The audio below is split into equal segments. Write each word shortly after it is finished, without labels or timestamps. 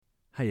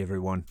Hey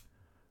everyone,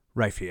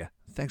 Rafe here.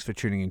 Thanks for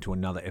tuning into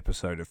another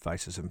episode of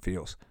Faces and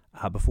Feels.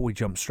 Before we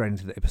jump straight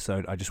into the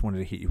episode, I just wanted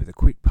to hit you with a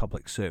quick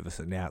public service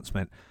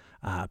announcement.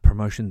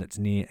 Promotion that's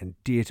near and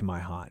dear to my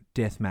heart.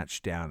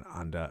 Deathmatch Down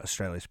Under,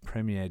 Australia's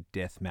premier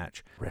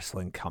deathmatch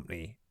wrestling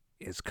company,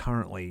 is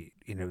currently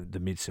in the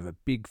midst of a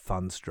big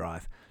funds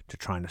drive to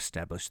try and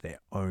establish their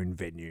own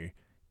venue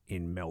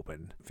in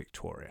Melbourne,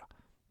 Victoria.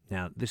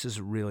 Now, this is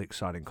a really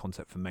exciting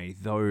concept for me.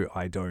 Though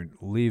I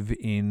don't live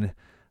in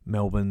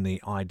Melbourne,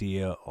 the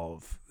idea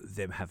of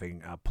them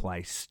having a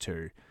place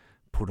to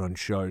put on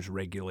shows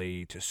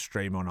regularly, to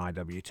stream on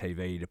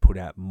IWTV, to put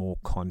out more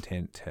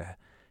content, to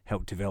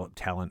help develop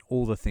talent,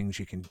 all the things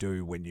you can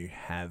do when you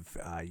have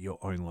your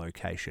own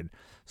location,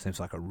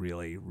 seems like a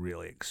really,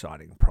 really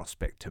exciting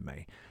prospect to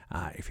me.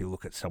 If you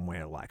look at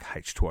somewhere like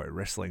H2O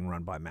Wrestling,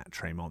 run by Matt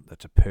Tremont,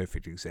 that's a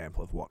perfect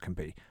example of what can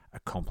be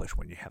accomplished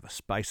when you have a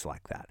space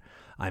like that.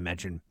 I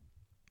imagine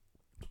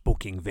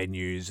booking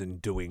venues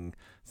and doing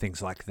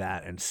things like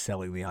that and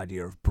selling the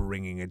idea of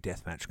bringing a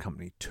deathmatch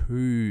company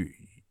to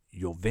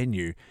your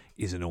venue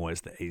isn't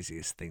always the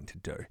easiest thing to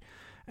do.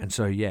 And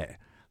so, yeah,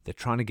 they're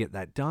trying to get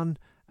that done.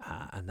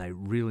 And they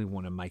really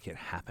want to make it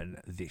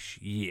happen this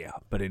year.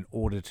 But in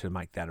order to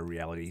make that a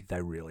reality,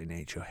 they really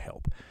need your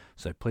help.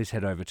 So please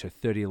head over to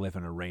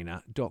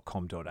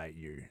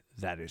 3011arena.com.au.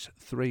 That is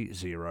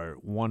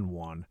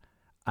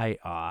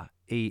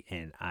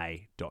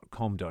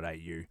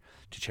 3011arena.com.au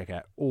to check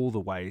out all the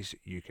ways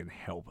you can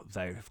help.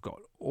 They've got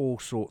all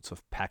sorts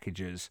of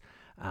packages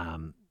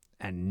and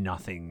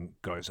nothing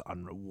goes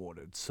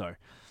unrewarded. So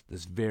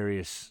there's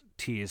various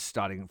tiers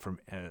starting from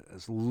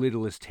as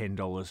little as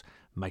 $10,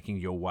 making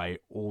your way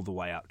all the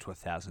way up to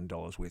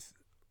 $1,000 with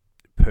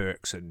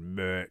perks and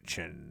merch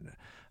and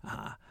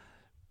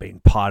being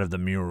part of the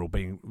mural,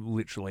 being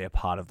literally a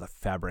part of the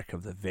fabric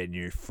of the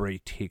venue,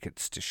 free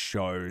tickets to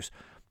shows.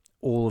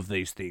 All of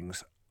these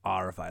things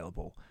are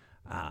available,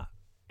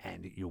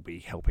 and you'll be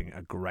helping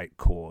a great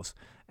cause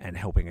and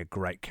helping a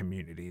great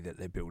community that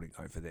they're building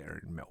over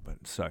there in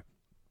Melbourne. So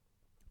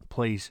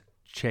please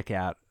check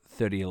out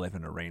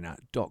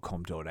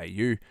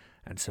 3011arena.com.au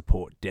and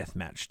support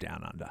Deathmatch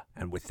Down Under.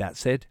 And with that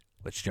said,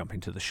 let's jump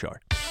into the show.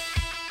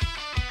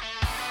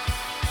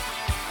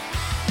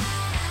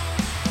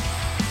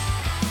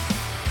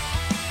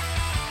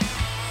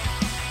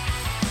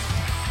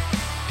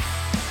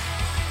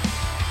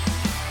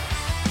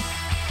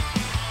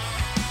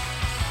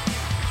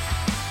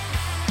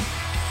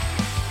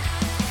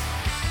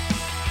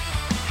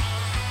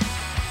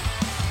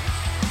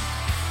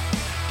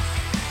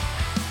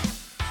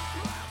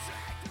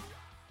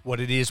 What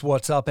it is,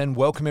 what's up, and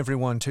welcome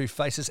everyone to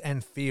Faces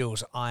and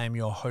Feels. I am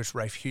your host,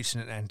 Rafe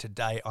Houston, and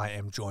today I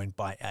am joined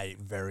by a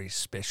very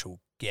special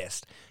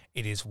guest.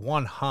 It is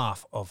one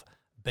half of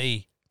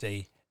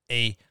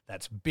BDE,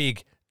 that's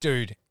Big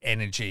Dude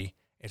Energy.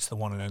 It's the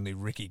one and only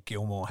Ricky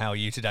Gilmore. How are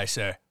you today,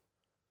 sir?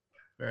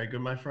 Very good,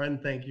 my friend.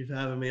 Thank you for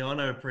having me on.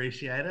 I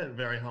appreciate it.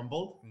 Very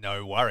humbled.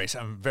 No worries.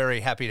 I'm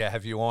very happy to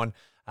have you on.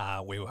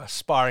 We were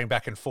sparring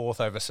back and forth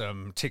over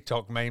some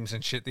TikTok memes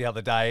and shit the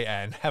other day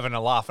and having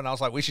a laugh. And I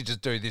was like, we should just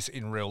do this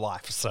in real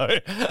life. So,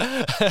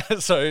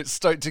 so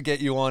stoked to get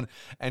you on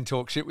and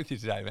talk shit with you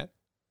today, man.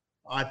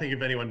 I think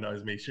if anyone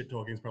knows me, shit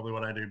talking is probably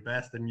what I do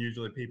best. And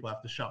usually people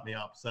have to shut me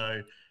up.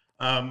 So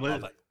I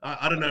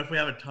don't know if we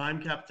have a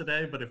time cap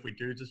today, but if we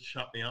do, just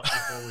shut me up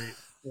before we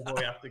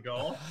have to go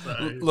off. So,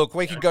 look,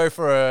 we could go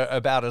for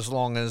about as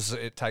long as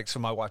it takes for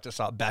my wife to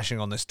start bashing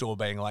on this door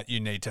being like,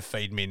 you need to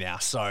feed me now.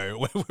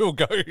 So we'll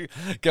go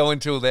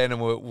until then and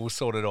we'll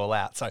sort it all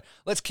out. So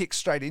let's kick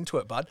straight into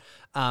it, bud.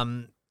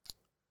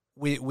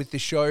 With the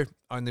show,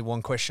 only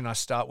one question I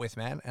start with,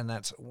 man, and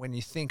that's when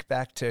you think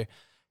back to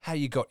how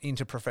you got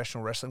into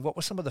professional wrestling, what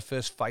were some of the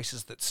first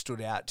faces that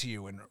stood out to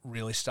you and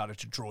really started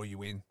to draw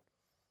you in?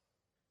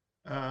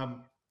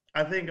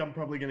 I think I'm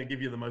probably going to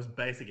give you the most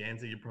basic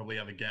answer you probably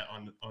ever get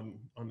on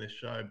this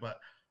show, but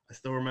I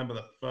still remember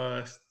the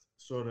first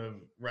sort of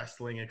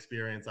wrestling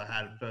experience I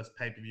had, first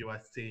pay-per-view I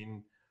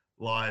seen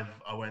live.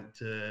 I went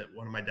to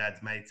one of my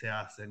dad's mates'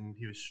 house and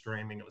he was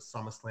streaming. It was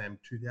SummerSlam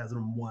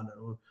 2001.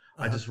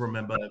 I just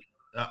remember,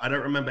 I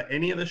don't remember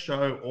any of the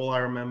show. All I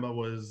remember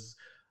was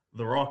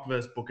The Rock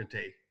versus Booker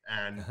T.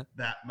 And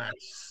that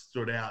match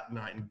stood out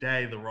night and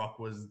day. The Rock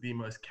was the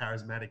most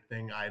charismatic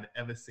thing I'd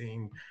ever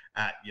seen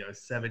at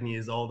 7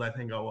 years old. I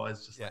think I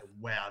was just like,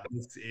 wow,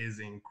 this is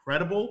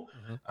incredible.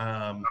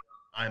 I'm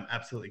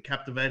absolutely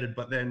captivated.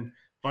 But then,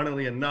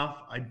 funnily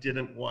enough, I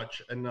didn't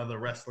watch another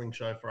wrestling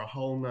show for a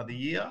whole nother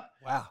year.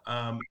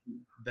 Wow.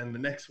 Then the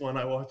next one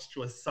I watched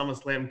was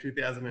SummerSlam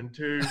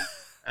 2002.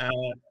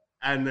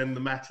 And then the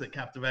match that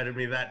captivated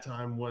me that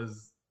time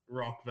was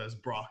Rock versus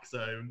Brock.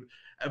 So,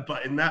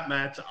 but in that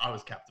match, I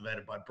was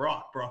captivated by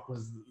Brock. Brock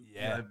was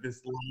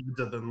this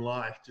larger than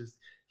life, just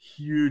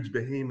huge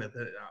behemoth.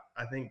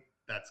 I think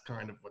that's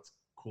kind of what's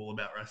cool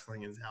about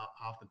wrestling is how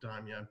half the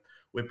time,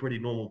 we're pretty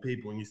normal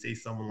people, and you see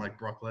someone like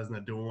Brock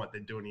Lesnar doing what they're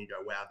doing, and you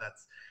go, wow,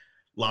 that's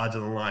larger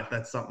than life.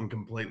 That's something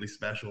completely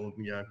special.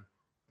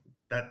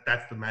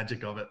 That's the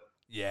magic of it.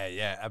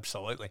 Yeah,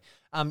 absolutely.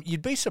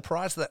 You'd be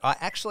surprised that I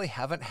actually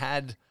haven't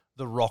had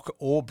The Rock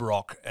or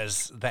Brock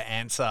as the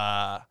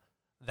answer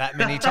that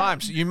many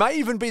times. You may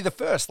even be the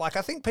first. Like,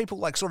 I think people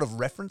like sort of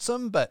reference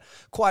them, but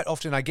quite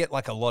often I get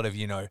like a lot of,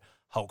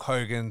 Hulk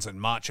Hogan's and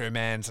Macho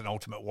Man's and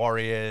Ultimate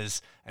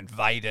Warriors and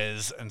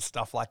Vader's and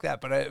stuff like that.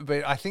 But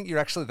I think you're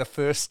actually the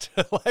first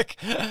to like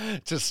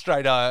just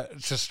straight up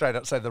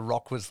say The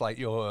Rock was like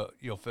your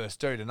first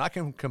dude. And I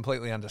can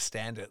completely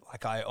understand it.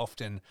 Like, I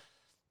often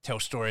tell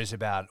stories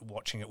about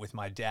watching it with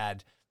my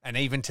dad. And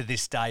even to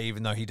this day,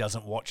 even though he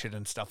doesn't watch it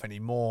and stuff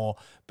anymore,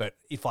 but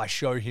if I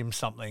show him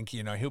something,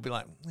 he'll be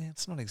like,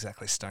 it's not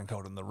exactly Stone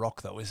Cold and The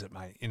Rock though, is it,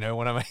 mate? You know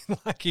what I mean?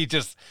 Like, he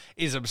just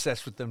is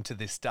obsessed with them to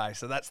this day.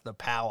 So that's the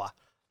power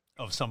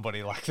of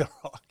somebody like The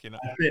Rock,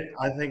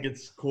 I think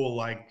it's cool,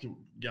 like,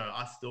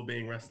 us still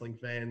being wrestling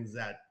fans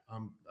at, I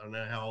don't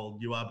know how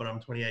old you are, but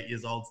I'm 28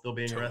 years old, still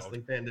being a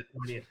wrestling fan at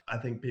 20. I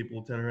think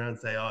people turn around and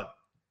say, oh,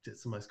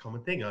 it's the most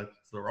common thing. Is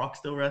The Rock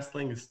still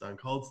wrestling? Is Stone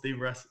Cold still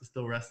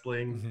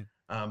wrestling? Mm-hmm.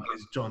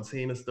 Is John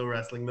Cena still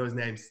wrestling? Those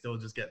names still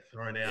just get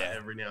thrown out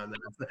every now and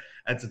then.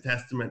 It's a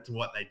testament to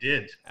what they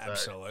did.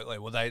 Absolutely.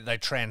 Well, they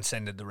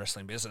transcended the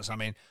wrestling business. I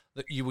mean,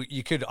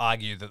 you could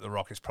argue that The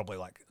Rock is probably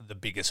like the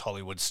biggest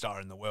Hollywood star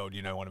in the world,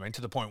 you know what I mean?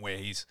 To the point where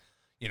he's,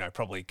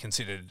 probably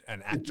considered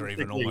an actor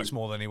even almost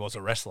more than he was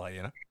a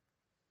wrestler,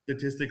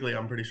 Statistically,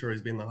 I'm pretty sure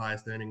he's been the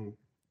highest earning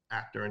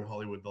actor in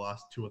Hollywood the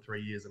last 2 or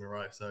 3 years in a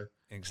row. So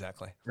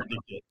exactly.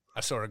 Ridiculous. I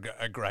saw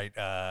a great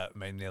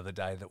meme the other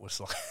day that was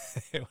like,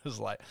 it was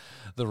like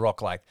The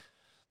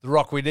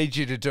Rock, we need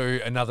you to do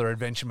another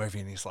adventure movie.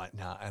 And he's like,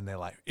 nah. And they're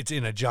like, it's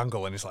in a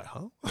jungle. And he's like,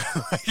 huh?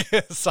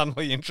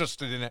 Suddenly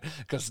interested in it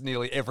because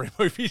nearly every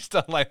movie he's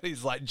done lately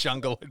is like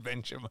jungle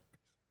adventure movies.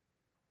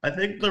 I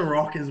think The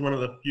Rock is one of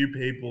the few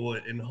people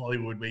in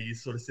Hollywood where you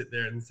sort of sit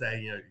there and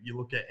say, you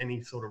look at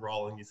any sort of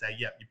role and you say,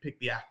 yep, you pick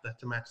the actor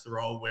to match the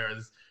role.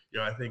 Whereas,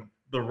 I think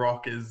The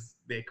Rock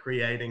they're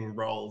creating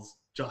roles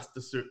just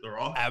to suit The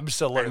Rock.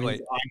 Absolutely.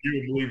 And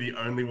he's arguably the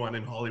only one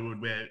in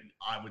Hollywood where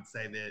I would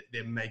say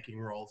they're making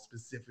roles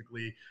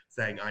specifically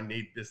saying, I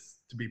need this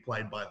to be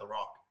played by The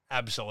Rock.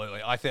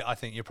 Absolutely. I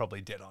think you're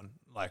probably dead on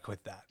like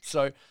with that.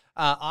 So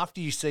after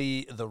you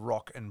see The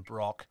Rock and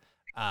Brock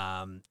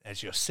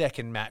as your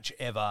second match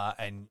ever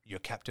and you're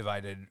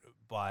captivated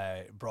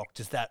by Brock,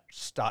 does that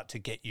start to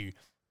get you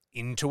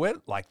into it?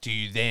 Like, do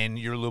you then,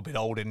 you're a little bit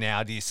older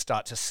now, do you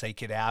start to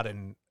seek it out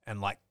and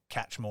like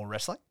catch more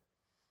wrestling?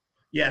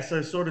 Yeah,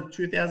 so sort of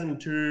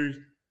 2002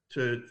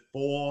 to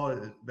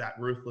 4, that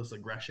Ruthless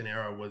Aggression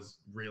era was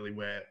really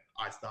where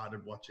I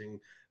started watching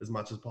as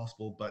much as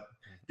possible, but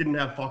didn't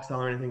have Foxtel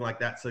or anything like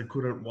that, so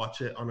couldn't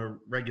watch it on a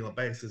regular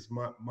basis.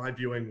 My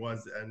viewing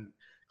was, and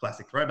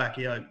classic throwback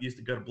here, I used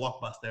to go to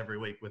Blockbuster every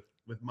week with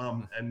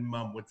mum, and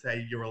mum would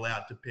say you're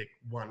allowed to pick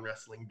one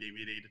wrestling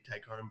DVD to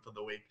take home for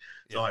the week.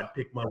 So I'd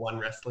pick my one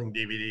wrestling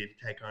DVD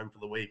to take home for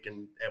the week,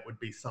 and it would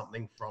be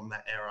something from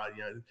that era,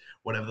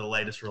 whatever the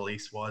latest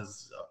release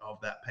was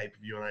of that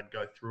pay-per-view, and I'd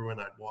go through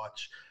and I'd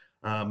watch.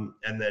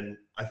 And then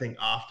I think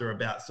after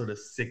about sort of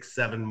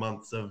 6-7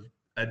 months of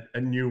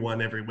a new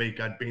one every week,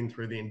 I'd been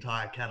through the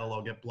entire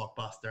catalog at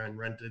Blockbuster and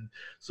rented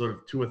sort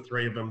of 2 or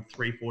 3 of them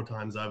 3-4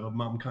 times over.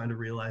 Mum kind of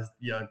realized,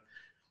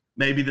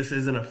 maybe this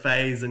isn't a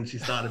phase, and she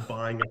started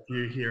buying a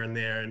few here and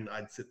there, and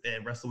I'd sit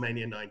there.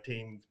 WrestleMania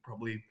 19 is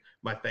probably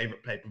my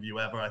favorite pay-per-view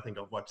ever. I think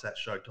I've watched that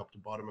show top to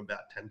bottom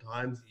about 10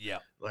 times. Yeah.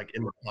 Like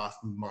in the past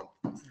month.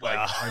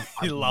 Wow.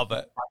 I love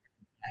it.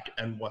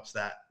 And watch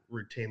that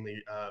routinely.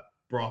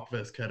 Brock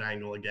versus Kurt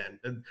Angle again.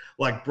 And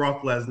like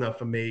Brock Lesnar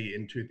for me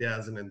in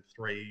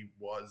 2003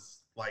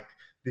 was like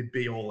the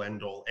be all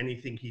end all.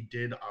 Anything he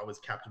did, I was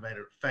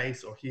captivated.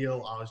 Face or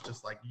heel, I was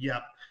just like,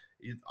 yep,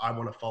 I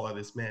want to follow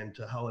this man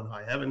to hell and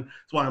high heaven.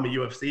 That's why I'm a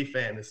UFC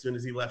fan. As soon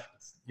as he left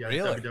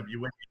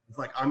WWE, it's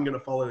like, I'm going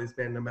to follow this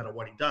man no matter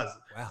what he does.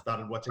 Wow.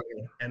 Started watching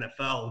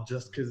NFL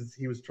just because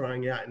he was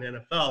trying out in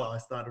NFL. I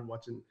started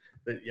watching,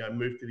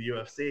 moved to the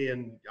UFC,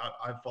 and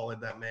I followed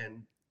that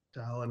man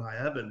to hell and high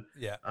heaven.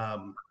 Yeah.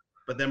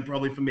 But then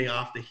probably for me,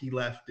 after he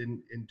left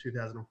in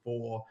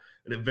 2004,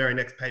 and the very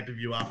next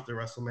pay-per-view after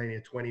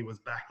WrestleMania 20 was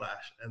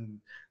Backlash. And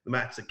the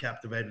match that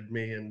captivated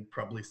me, and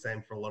probably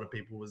same for a lot of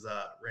people, was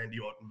Randy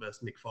Orton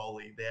versus Mick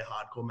Foley, their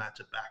hardcore match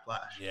at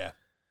Backlash. Yeah.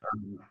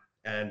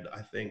 And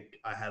I think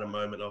I had a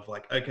moment of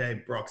like,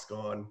 okay, Brock's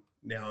gone.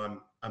 Now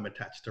I'm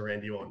attached to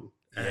Randy Orton.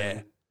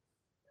 And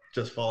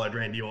just followed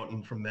Randy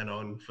Orton from then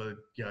on for,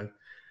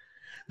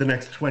 the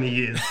next 20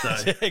 years. So.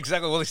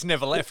 Exactly. Well, he's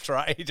never left,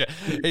 right?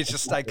 He's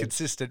just stayed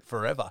consistent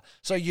forever.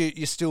 So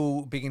you're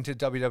still big into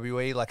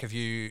WWE? Like, have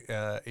you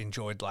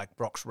enjoyed like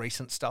Brock's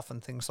recent stuff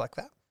and things like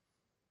that?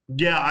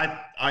 Yeah,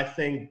 I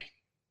think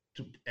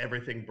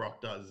everything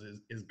Brock does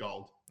is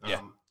gold.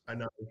 Yeah. I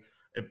know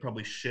it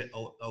probably shit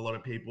a lot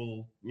of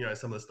people,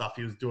 some of the stuff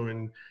he was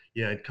doing,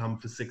 he'd come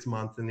for 6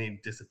 months and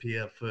he'd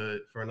disappear for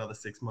another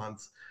 6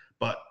 months.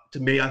 But to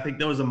me, I think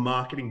there was a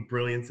marketing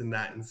brilliance in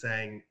that, and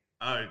saying,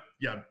 oh,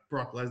 yeah,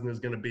 Brock Lesnar is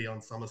going to be on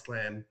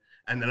SummerSlam,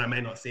 and then I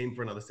may not see him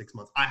for another 6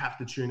 months. I have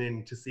to tune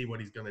in to see what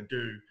he's going to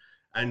do.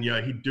 And,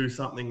 he'd do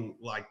something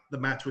like the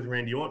match with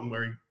Randy Orton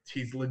where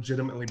he's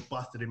legitimately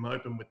busted him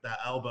open with that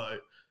elbow.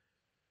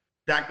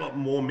 That got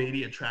more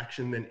media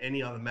traction than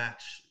any other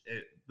match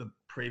the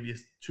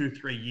previous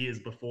 2-3 years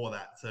before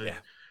that. So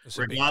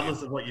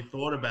regardless of what you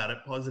thought about it,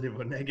 positive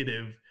or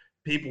negative,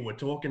 people were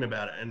talking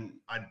about it. And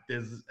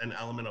there's an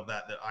element of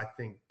that I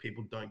think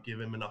people don't give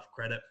him enough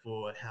credit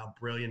for how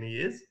brilliant he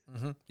is.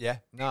 Mm-hmm. Yeah,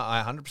 no,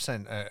 I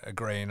 100%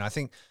 agree. And I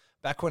think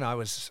back when I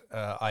was,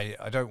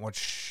 I don't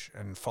watch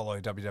and follow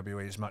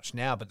WWE as much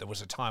now, but there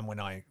was a time when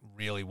I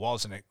really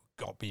was, and it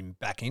got me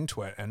back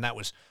into it. And that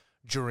was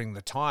during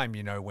the time,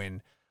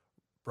 when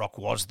Brock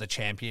was the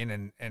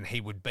champion and he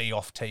would be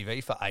off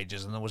TV for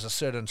ages. And there was a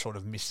certain sort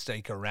of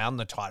mystique around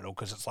the title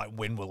because it's like,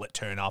 when will it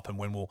turn up and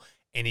when will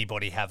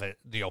anybody have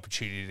the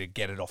opportunity to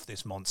get it off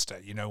this monster?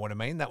 You know what I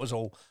mean? That was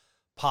all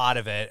part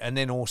of it. And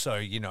then also,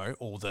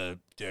 all the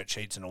dirt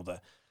sheets and all the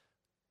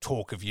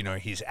talk of,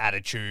 his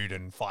attitude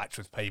and fights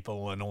with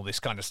people and all this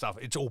kind of stuff.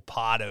 It's all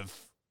part of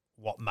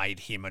what made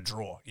him a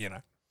draw,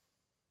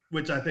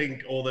 Which I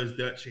think all those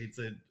dirt sheets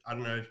are, I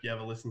don't know if you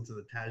ever listened to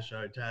the Taz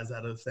show. Taz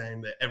had us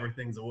saying that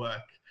everything's a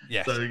work.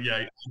 Yes. So,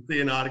 you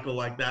see an article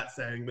like that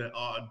saying that,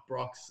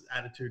 Brock's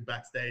attitude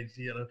backstage,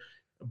 he had a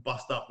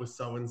bust up with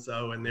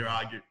so-and-so and they're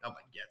arguing. I'm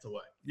like, it's a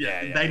work.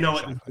 They know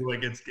exactly. It's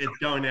work. It's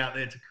going out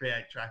there to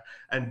create track.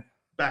 And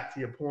back to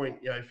your point,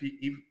 if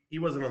he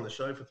wasn't on the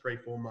show for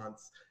 3-4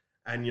 months,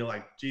 and you're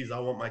like, geez, I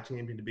want my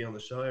champion to be on the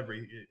show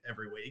every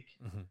week.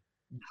 Mm-hmm.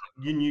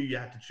 You knew you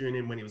had to tune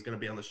in when he was going to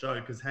be on the show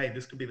because, hey,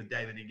 this could be the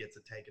day that he gets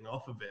it taken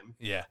off of him.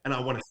 Yeah. And I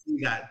want to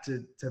see that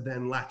to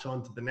then latch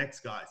on to the next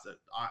guy. So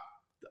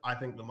I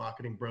think the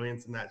marketing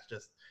brilliance, and that's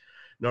just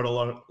not a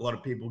lot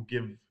of people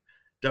give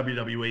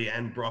WWE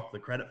and Brock the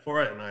credit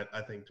for it. And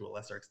I think to a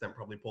lesser extent,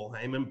 probably Paul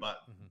Heyman, but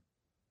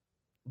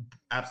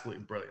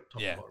absolutely brilliant.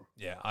 Top and bottom.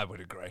 Yeah, I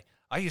would agree.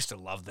 I used to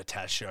love the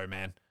Taz show,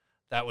 man.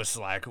 That was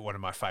like one of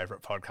my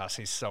favorite podcasts.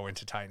 He's so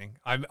entertaining.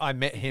 I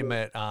met him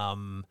at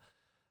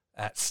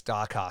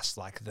Starcast,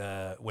 like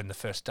when the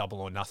first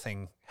Double or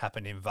Nothing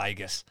happened in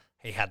Vegas.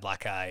 He had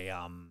like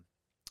a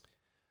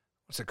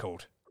what's it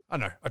called? I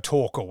don't know, a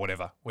talk or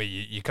whatever, where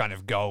you kind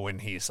of go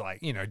and he's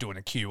like, doing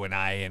a Q&A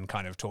and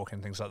kind of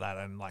talking things like that.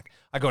 And like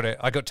I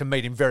got to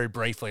meet him very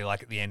briefly,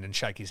 like at the end, and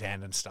shake his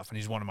hand and stuff. And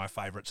he's one of my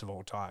favorites of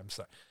all time.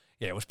 So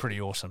yeah, it was pretty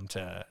awesome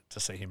to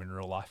see him in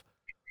real life.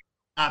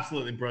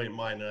 Absolutely brilliant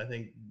mind. And I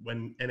think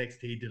when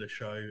NXT did a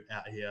show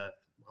out here,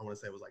 I want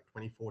to say it was like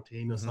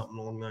 2014 or something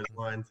along those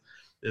lines.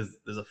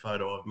 There's a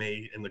photo of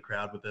me in the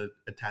crowd with a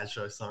Taz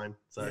show sign.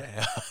 So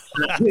yeah.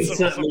 he's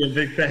certainly a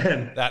big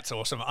fan. That's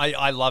awesome.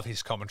 I love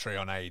his commentary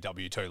on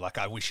AEW too. Like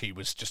I wish he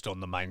was just on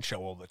the main show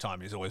all the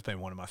time. He's always been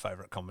one of my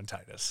favorite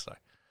commentators. So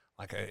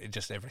like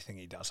just everything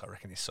he does, I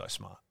reckon he's so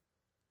smart.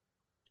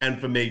 And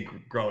for me,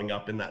 growing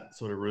up in that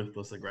sort of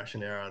ruthless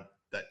aggression era,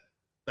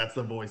 that's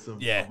the voice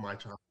of my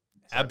child.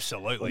 So,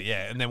 absolutely,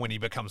 yeah. And then when he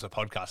becomes a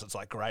podcast, it's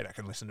like, great, I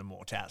can listen to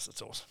more Taz.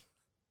 It's awesome.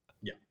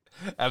 Yeah.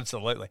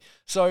 Absolutely.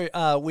 So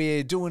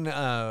we're doing,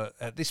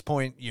 at this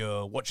point,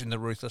 you're watching the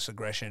Ruthless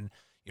Aggression,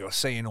 you're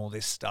seeing all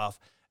this stuff.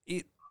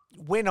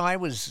 When I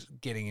was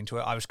getting into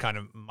it, I was kind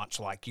of much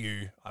like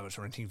you. I was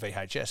renting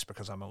VHS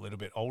because I'm a little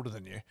bit older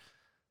than you.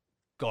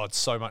 God,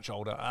 so much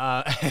older.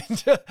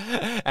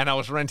 And I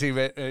was renting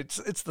it.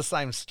 It's the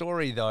same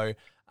story, though.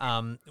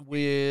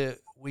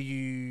 Were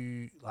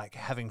you like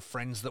having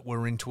friends that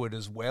were into it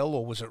as well,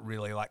 or was it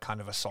really like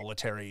kind of a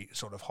solitary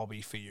sort of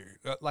hobby for you?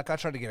 Like I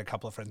tried to get a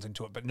couple of friends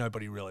into it, but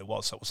nobody really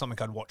was. So it was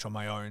something I'd watch on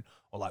my own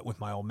or like with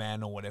my old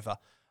man or whatever.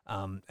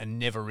 And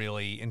never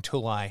really,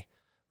 until I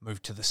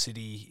moved to the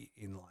city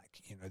in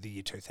like, the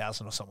year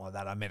 2000 or something like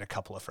that, I met a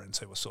couple of friends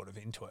who were sort of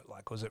into it.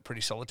 Like, was it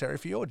pretty solitary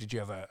for you, or did you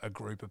have a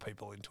group of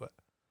people into it?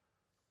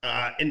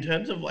 In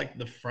terms of like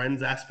the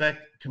friends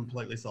aspect,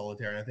 completely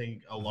solitary. I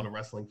think a lot of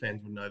wrestling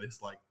fans would know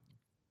this. Like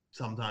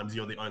sometimes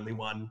you're the only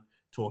one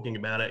talking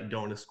about it and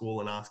going to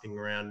school and asking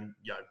around,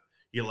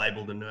 you're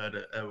labeled a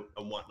nerd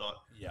and whatnot.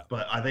 Yeah.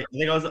 But I think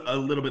I was a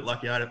little bit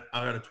lucky. I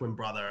had a twin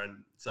brother, and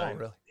so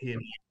really? he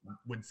and me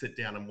would sit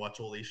down and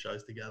watch all these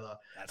shows together.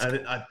 That's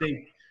cool. I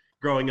think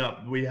growing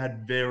up, we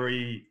had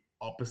very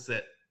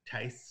opposite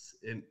tastes.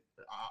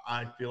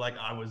 I feel like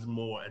I was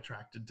more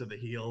attracted to the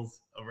heels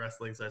of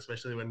wrestling. So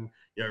especially when,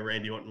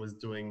 Randy Orton was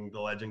doing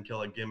the Legend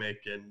Killer gimmick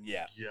and,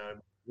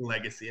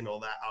 Legacy and all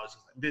that, I was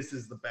just like, this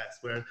is the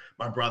best. Where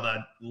my brother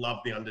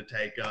loved The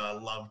Undertaker,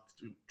 loved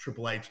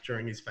Triple H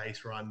during his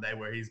face run. They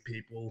were his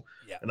people.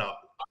 Yeah. And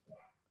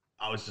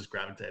I was just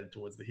gravitated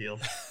towards the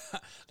heels.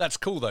 That's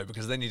cool, though,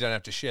 because then you don't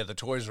have to share the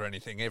toys or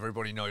anything.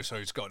 Everybody knows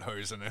who's got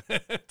who's, and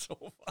it's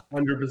all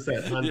fun.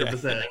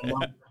 100%. Yeah.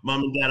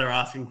 Mum and Dad are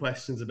asking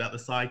questions about the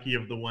psyche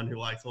of the one who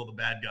likes all the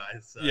bad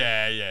guys. So.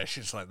 Yeah.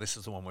 She's like, this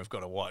is the one we've got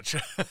to watch.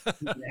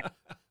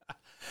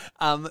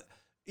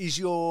 Is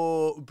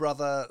your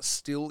brother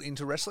still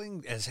into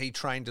wrestling? Has he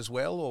trained as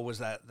well, or was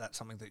that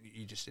something that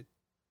you just did?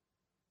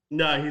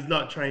 No, he's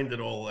not trained at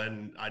all,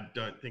 and I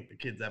don't think the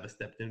kid's ever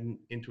stepped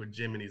into a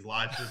gym in his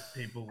life. Just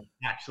people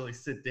actually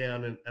sit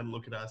down and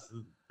look at us,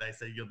 and they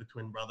say, you're the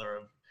twin brother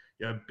of,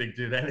 big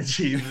dude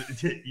energy.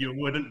 You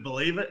wouldn't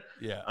believe it.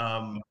 Yeah.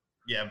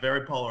 Yeah,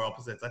 very polar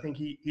opposites. I think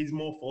he's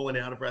more fallen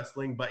out of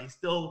wrestling, but he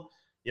still,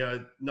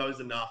 knows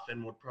enough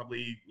and would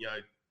probably,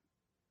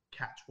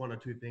 catch one or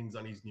two things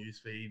on his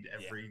newsfeed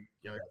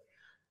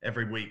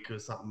every week or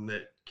something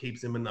that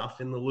keeps him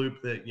enough in the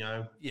loop that,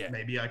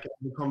 maybe I could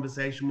have a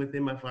conversation with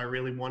him if I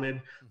really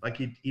wanted. Like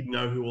he'd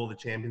know who all the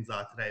champions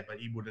are today, but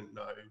he wouldn't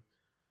know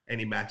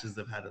any matches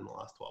they've had in the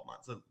last 12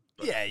 months. But,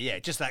 yeah.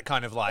 Just that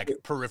kind of like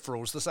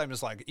peripherals, the same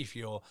as like if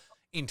you're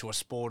into a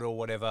sport or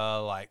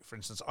whatever, like for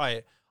instance,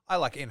 I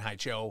like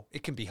NHL.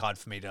 It can be hard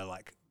for me to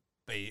like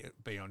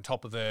be on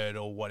top of it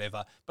or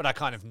whatever, but I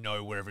kind of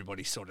know where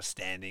everybody's sort of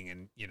standing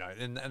and,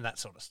 and that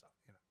sort of stuff.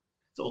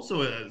 It's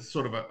also a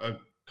sort of a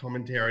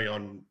commentary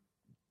on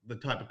the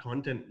type of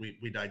content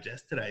we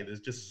digest today.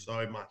 There's just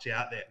so much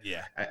out there.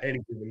 Yeah. At any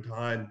given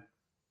time,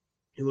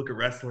 you look at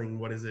wrestling,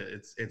 what is it?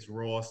 It's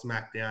Raw,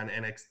 SmackDown,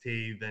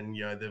 NXT. Then,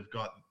 they've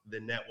got the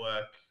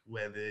network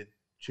where they're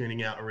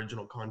tuning out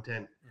original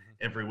content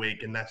every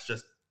week. And that's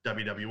just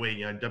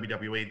WWE.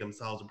 WWE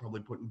themselves are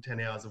probably putting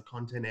 10 hours of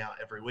content out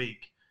every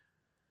week.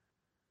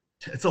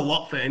 It's a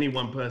lot for any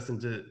one person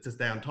to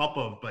stay on top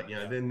of, but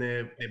then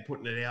they're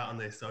putting it out on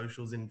their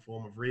socials in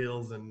form of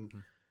reels and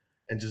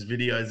just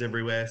videos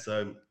everywhere.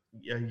 So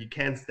you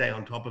can stay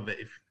on top of it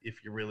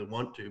if you really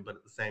want to, but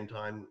at the same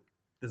time,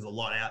 there's a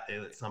lot out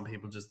there that some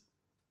people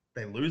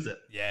they lose it.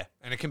 Yeah,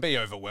 and it can be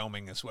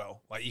overwhelming as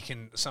well. Like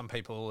some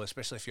people,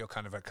 especially if you're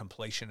kind of a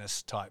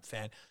completionist type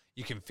fan,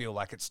 you can feel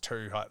like it's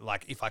too hard.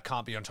 Like if I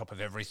can't be on top of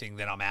everything,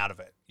 then I'm out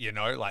of it.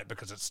 Like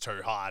because it's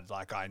too hard.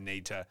 Like I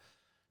need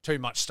too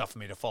much stuff for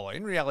me to follow.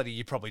 In reality,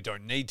 you probably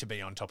don't need to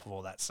be on top of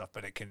all that stuff,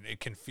 but it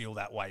can feel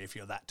that way if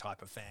you're that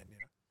type of fan.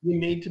 You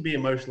need to be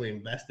emotionally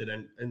invested,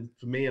 and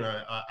for me, and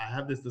I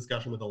have this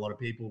discussion with a lot of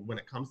people when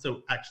it comes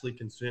to actually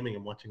consuming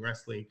and watching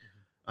wrestling.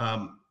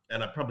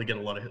 And I probably get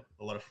a lot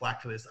of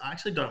flack for this. I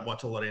actually don't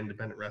watch a lot of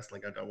independent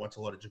wrestling. I don't watch a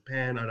lot of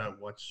Japan. I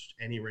don't watch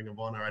any Ring of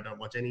Honor. I don't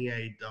watch any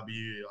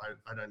AEW.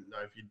 I don't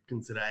know if you'd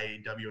consider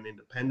AEW an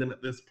independent at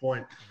this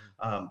point.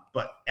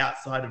 But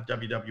outside of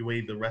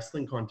WWE, the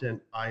wrestling content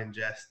I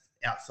ingest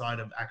outside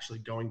of actually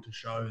going to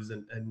shows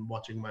and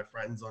watching my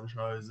friends on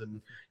shows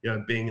and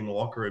being in the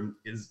locker room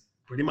is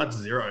pretty much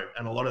zero.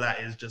 And a lot of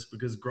that is just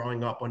because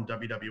growing up on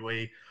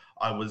WWE,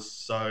 I was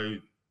so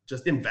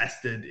just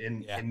invested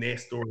in their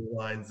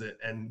storylines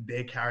and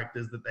their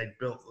characters that they'd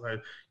built.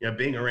 So,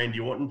 being a Randy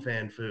Orton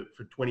fan for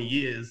 20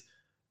 years,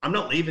 I'm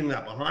not leaving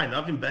that behind.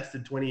 I've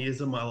invested 20 years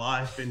of my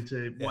life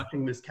into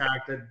watching this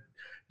character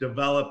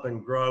develop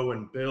and grow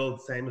and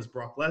build, same as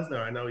Brock Lesnar.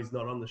 I know he's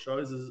not on the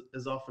shows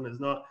as often as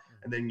not.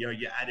 And then, you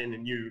add in a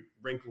new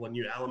wrinkle, a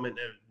new element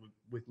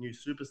with new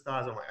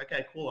superstars. I'm like,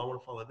 okay, cool. I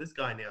want to follow this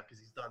guy now because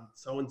he's done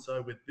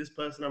so-and-so with this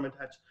person I'm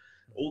attached.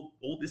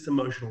 All this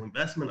emotional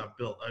investment I've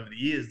built over the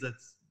years,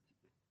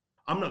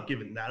 I'm not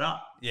giving that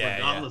up,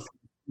 regardless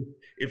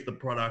if the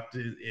product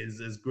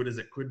is as good as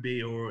it could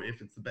be or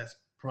if it's the best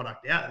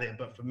product out there.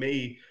 But for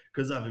me,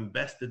 because I've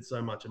invested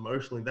so much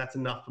emotionally, that's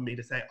enough for me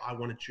to say, I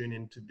want to tune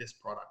into this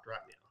product right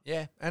now.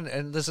 Yeah,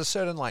 and there's a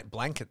certain like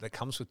blanket that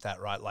comes with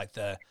that, right? Like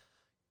the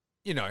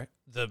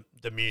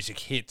music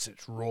hits,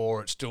 it's Raw,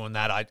 it's doing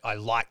that. I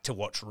like to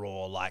watch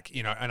Raw,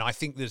 and I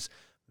think there's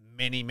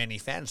many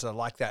fans that are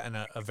like that and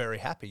are very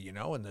happy,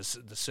 and there's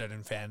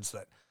certain fans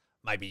that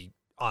maybe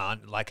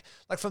aren't. Like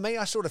for me,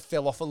 I sort of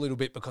fell off a little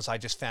bit because I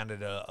just found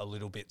it a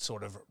little bit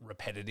sort of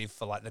repetitive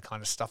for like the kind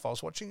of stuff I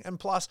was watching. And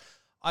plus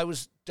I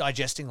was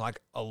digesting like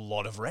a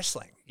lot of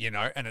wrestling,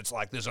 and it's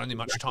like there's only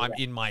much time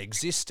in my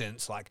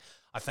existence. Like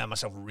I found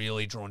myself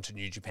really drawn to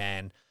New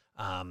Japan.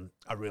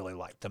 I really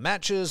liked the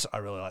matches. I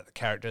really liked the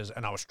characters,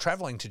 and I was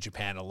traveling to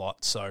Japan a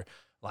lot. So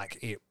like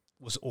it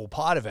was all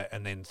part of it.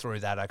 And then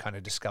through that, I kind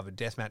of discovered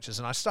death matches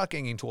and I started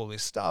getting into all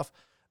this stuff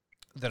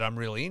that I'm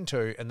really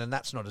into. And then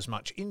that's not as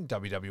much in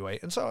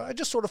WWE. And so I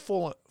just sort of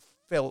fell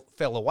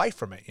away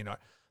from it,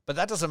 but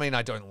that doesn't mean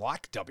I don't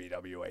like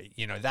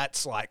WWE.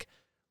 That's like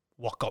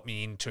what got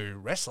me into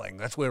wrestling.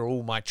 That's where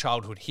all my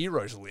childhood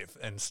heroes live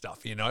and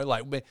stuff,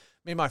 like me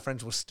and my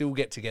friends will still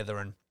get together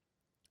and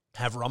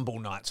have Rumble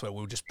nights where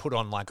we'll just put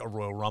on like a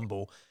Royal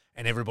Rumble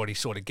and everybody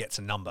sort of gets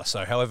a number.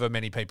 So however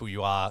many people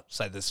you are,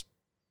 say there's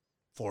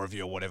 4 of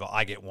you or whatever,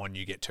 I get 1,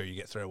 you get 2, you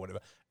get 3 or whatever.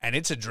 And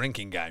it's a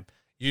drinking game.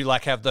 You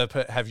like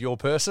have your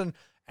person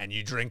and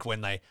you drink when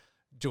they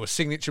do a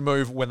signature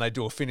move, when they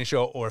do a finisher,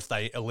 or if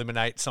they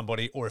eliminate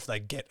somebody, or if they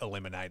get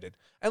eliminated.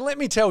 And let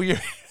me tell you,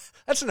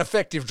 that's an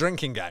effective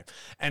drinking game.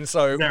 And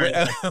so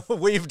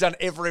we've done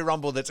every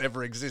Rumble that's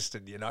ever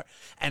existed,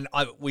 and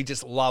we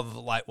just love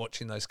like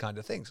watching those kind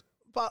of things.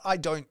 But I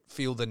don't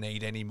feel the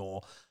need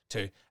anymore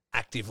to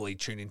actively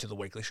tune into the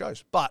weekly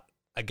shows. But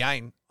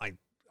again, I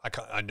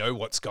know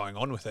what's going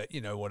on with it,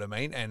 you know what I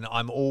mean? And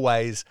I'm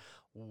always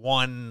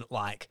one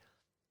like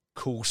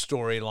cool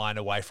storyline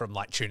away from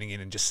like tuning in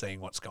and just seeing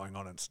what's going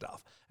on and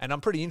stuff. And I'm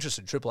pretty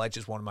interested. Triple H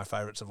is one of my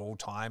favorites of all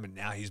time, and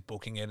now he's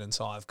booking it, and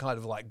so I've kind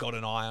of like got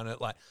an eye on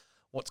it. Like,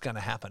 what's going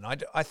to happen.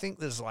 I think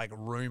there's like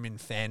room in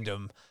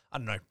fandom. I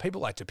don't know.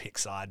 People like to pick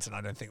sides, and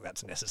I don't think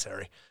that's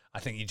necessary. I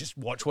think you just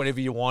watch whatever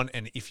you want,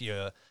 and if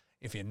you're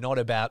not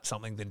about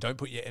something, then don't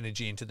put your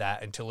energy into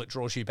that until it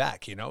draws you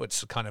back. You know,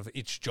 it's kind of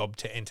its job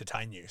to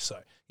entertain you. So,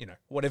 you know,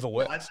 whatever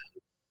works.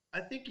 I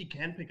think you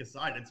can pick a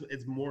side.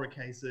 It's more a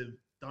case of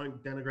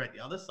don't denigrate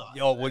the other side.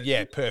 Oh, well,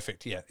 yeah,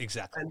 perfect. Yeah,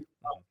 exactly. And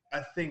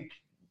I think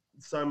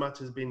so much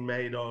has been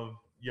made of,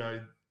 you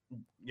know,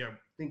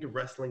 think of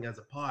wrestling as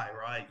a pie,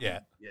 right?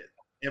 Yeah.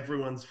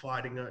 Everyone's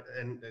fighting,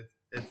 and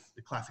it's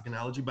the classic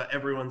analogy, but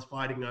everyone's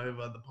fighting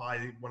over the pie.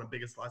 They want a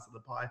bigger slice of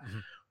the pie. Mm-hmm.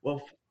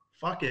 Well,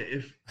 fuck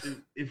it.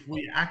 If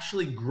we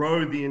actually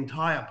grow the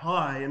entire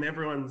pie and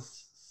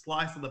everyone's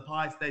slice of the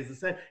pie stays the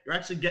same, you're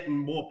actually getting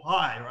more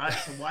pie, right?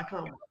 So why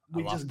can't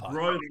we just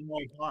grow the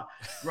whole pie,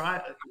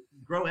 right?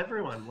 Grow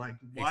everyone. Like,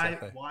 why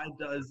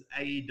does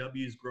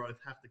AEW's growth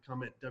have to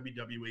come at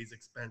WWE's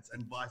expense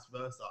and vice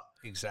versa?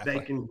 Exactly. They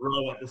can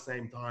grow at the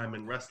same time,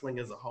 and wrestling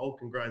as a whole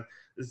can grow.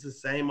 It's the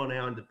same on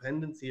our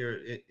independence here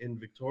in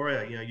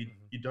Victoria. You know,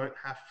 you don't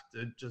have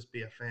to just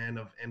be a fan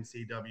of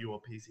MCW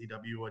or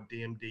PCW or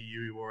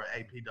DMDU or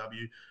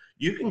APW.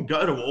 You can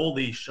go to all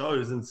these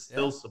shows and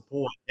still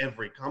support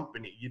every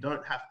company. You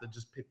don't have to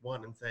just pick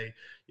one and say,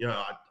 you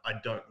know,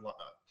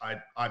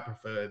 I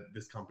prefer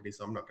this company,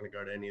 so I'm not going to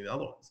go to any of the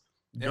other ones.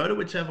 Yep. Go to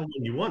whichever one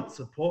you want.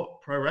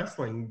 Support pro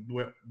wrestling.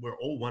 We're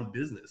all one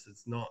business.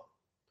 It's not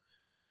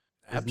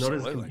not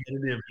as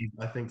competitive as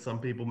I think some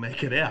people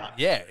make it out.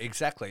 Yeah,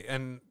 exactly.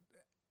 And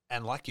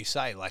like you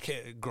say,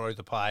 like grow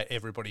the pie.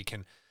 Everybody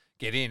can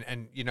get in,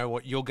 and you know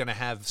what? You're going to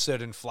have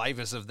certain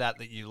flavors of that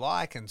you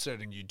like, and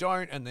certain you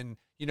don't. And then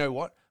you know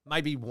what?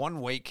 Maybe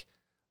one week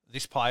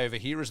this pie over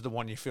here is the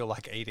one you feel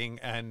like eating,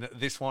 and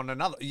this one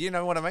another. You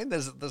know what I mean?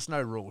 There's no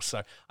rules.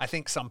 So I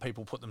think some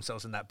people put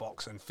themselves in that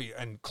box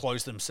and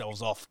close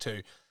themselves off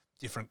to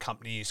different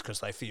companies because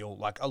they feel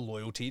like a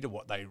loyalty to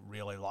what they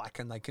really like,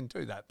 and they can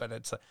do that. But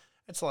it's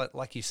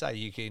like you say,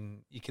 you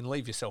can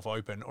leave yourself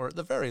open, or at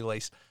the very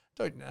least,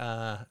 don't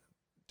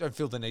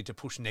feel the need to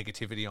push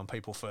negativity on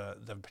people for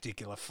the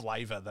particular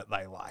flavor that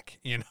they like.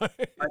 You know.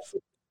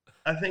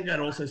 I think I'd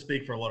also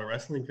speak for a lot of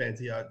wrestling fans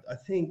here. I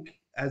think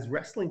as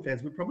wrestling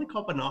fans, we probably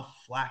cop enough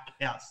flack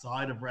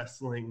outside of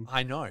wrestling.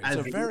 I know. It's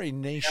a very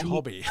niche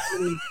hobby.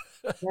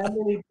 How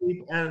many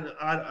people, and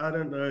I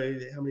don't know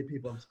how many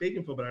people I'm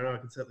speaking for, but I know I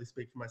can certainly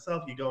speak for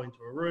myself. You go into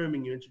a room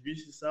and you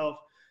introduce yourself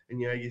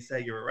and, you know, you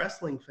say you're a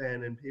wrestling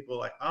fan, and people are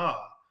like,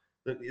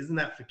 isn't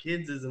that for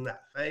kids? Isn't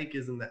that fake?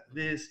 Isn't that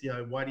this? You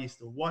know, why do you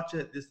still watch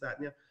it? This, that,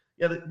 and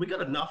we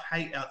got enough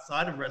hate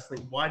outside of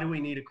wrestling. Why do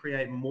we need to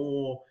create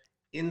more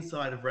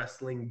inside of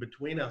wrestling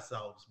between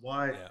ourselves?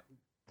 Why? Yeah.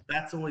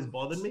 That's always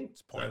bothered me.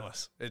 It's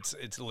pointless. So.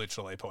 It's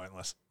literally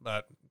pointless.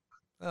 But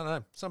I don't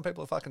know. Some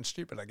people are fucking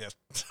stupid, I guess.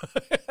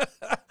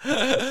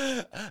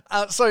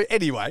 So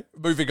anyway,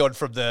 moving on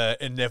from the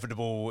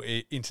inevitable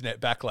internet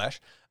backlash,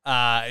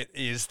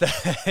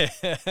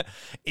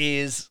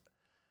 is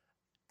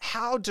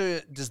how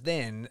does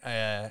then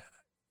a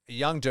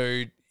young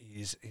dude,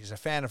 he's a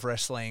fan of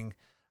wrestling,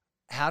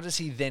 how does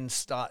he then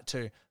start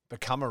to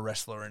become a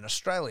wrestler in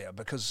Australia?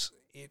 Because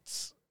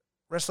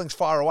wrestling's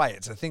far away.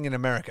 It's a thing in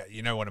America.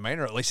 You know what I mean?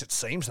 Or at least it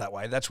seems that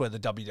way. That's where the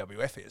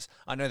WWF is.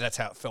 I know that's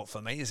how it felt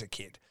for me as a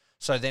kid.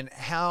 So then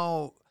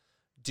how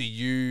do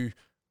you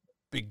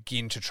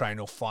begin to train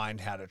or find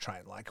how to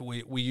train? Like, were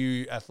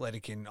you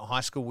athletic in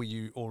high school? Were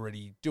you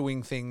already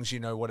doing things,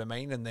 you know what I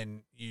mean? And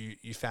then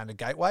you found a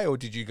gateway, or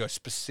did you go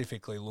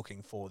specifically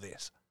looking for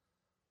this?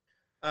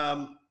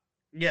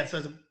 Yeah, so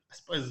I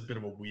suppose it's a bit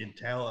of a weird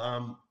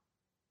tale.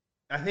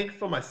 I think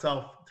for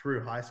myself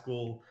through high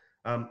school,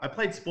 I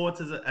played sports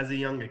as a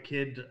younger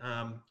kid.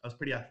 I was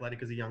pretty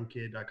athletic as a young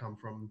kid. I come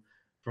from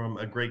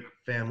a Greek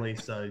family,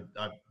 so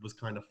I was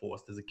kind of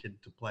forced as a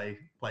kid to play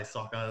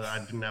soccer. I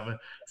didn't have a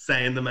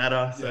say in the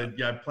matter. So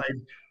I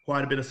played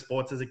quite a bit of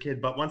sports as a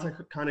kid. But once I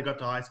kind of got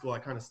to high school, I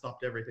kind of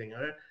stopped everything. I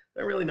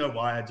don't really know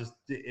why. I just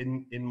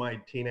in my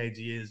teenage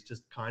years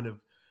just kind of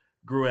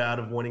grew out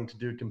of wanting to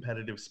do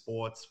competitive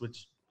sports,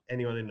 which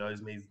anyone who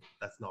knows me,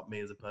 that's not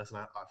me as a person.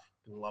 I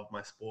love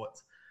my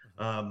sports.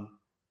 Mm-hmm.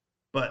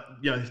 But,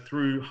 you know,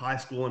 through high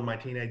school and my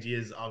teenage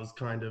years, I was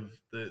kind of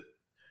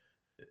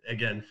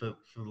again, for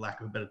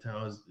lack of a better term,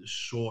 I was a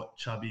short,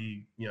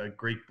 chubby, you know,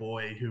 Greek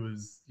boy who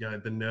was, you know,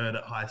 the nerd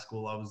at high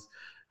school. I was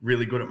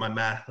really good at my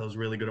math. I was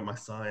really good at my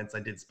science.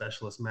 I did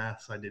specialist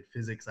maths. I did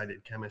physics. I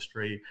did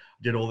chemistry. I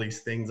did all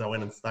these things. I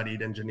went and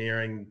studied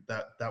engineering.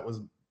 That was,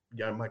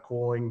 you know, my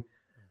calling.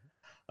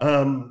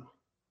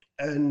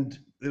 And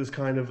there was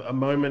kind of a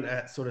moment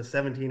at sort of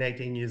 17,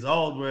 18 years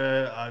old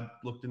where I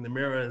looked in the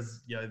mirror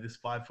as, you know, this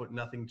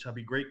 5'0"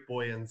 chubby Greek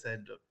boy and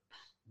said,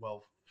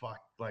 well,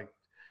 fuck, like,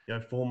 you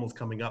know, formal's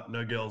coming up.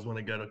 No girls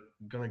gonna go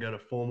to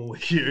formal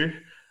with you.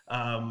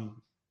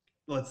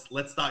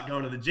 Let's start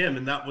going to the gym.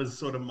 And that was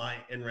sort of my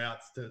en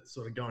routes to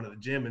sort of going to the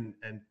gym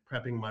and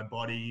prepping my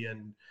body.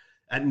 And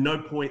at no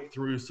point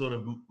through sort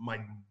of my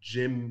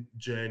gym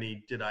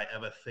journey did I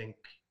ever think,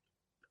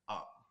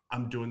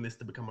 I'm doing this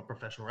to become a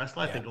professional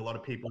wrestler. I Yeah. think a lot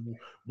of people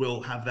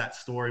will have that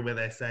story where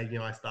they say,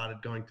 I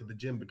started going to the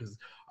gym because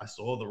I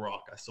saw The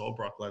Rock, I saw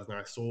Brock Lesnar,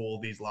 I saw all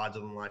these larger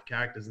than life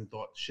characters and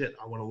thought, shit,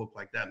 I want to look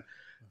like them.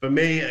 For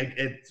me,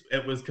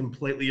 it was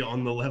completely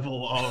on the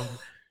level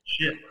of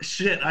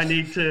shit, I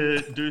need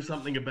to do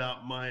something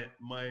about my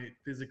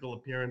physical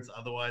appearance.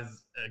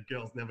 Otherwise, a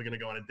girl's never going to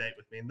go on a date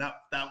with me. And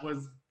that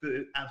was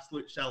the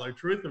absolute shallow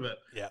truth of it.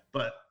 Yeah.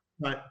 But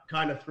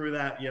kind of through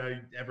that,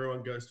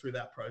 everyone goes through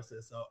that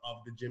process of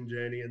the gym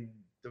journey and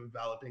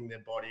developing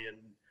their body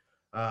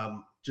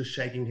and just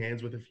shaking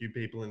hands with a few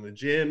people in the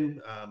gym.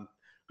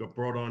 Got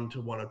brought on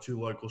to 1 or 2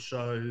 local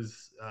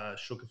shows,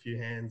 shook a few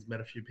hands,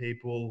 met a few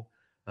people.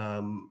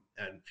 And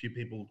a few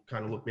people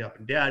kind of looked me up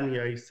and down.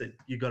 You said,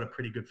 you got a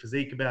pretty good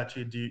physique about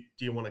you. Do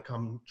you want to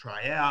come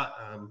try out?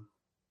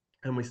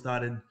 And we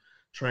started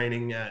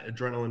training at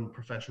Adrenaline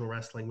Professional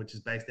Wrestling, which is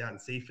based out in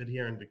Seaford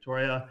here in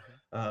Victoria.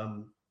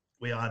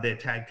 We are their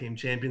tag team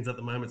champions at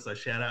the moment, so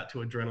shout out to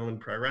Adrenaline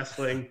Pro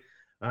Wrestling.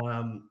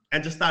 And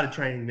just started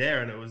training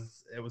there, and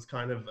it was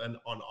kind of an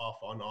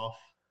on-off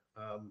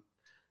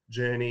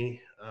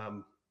journey.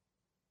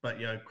 But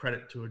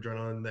credit to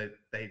Adrenaline,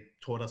 they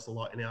taught us a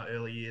lot in our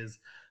early years,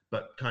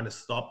 but kind of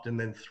stopped. And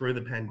then through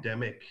the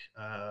pandemic,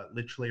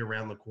 literally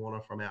around the corner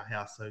from our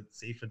house, so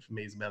Seaford for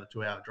me is about a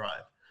 2-hour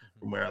drive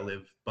from where I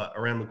live, but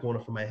around the corner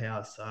from my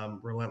house,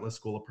 Relentless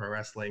School of Pro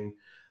Wrestling,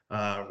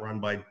 run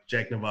by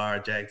Jake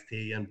Navarra,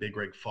 JXT, and Big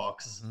Rig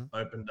Fox,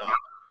 opened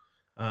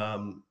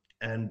up.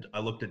 And I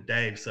looked at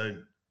Dave. So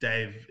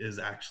Dave is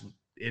actually,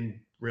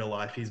 in real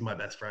life, he's my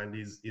best friend.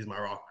 He's my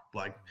rock.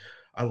 Like,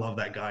 I love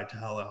that guy to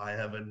hell or high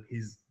heaven.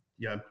 He's,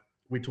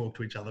 we talk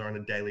to each other on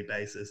a daily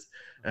basis,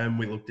 and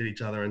we looked at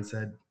each other and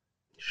said,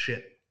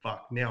 shit,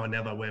 fuck, now or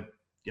never. We're,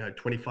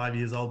 25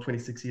 years old,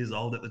 26 years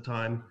old at the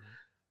time.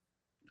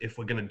 If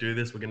we're going to do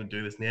this, we're going to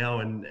do this now,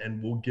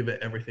 and we'll give it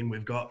everything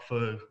we've got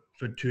for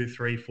 2,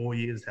 3, 4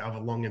 years, however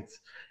long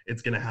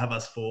it's going to have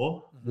us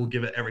for. We'll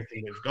give it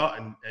everything we've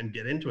got and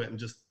get into it. And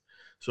just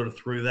sort of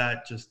through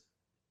that,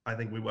 I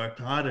think we worked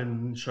hard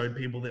and showed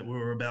people that we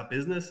were about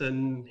business,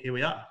 and here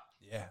we are.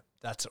 Yeah,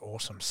 that's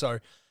awesome. So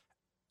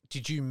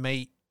did you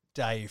meet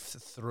Dave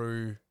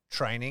through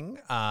training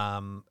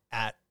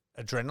at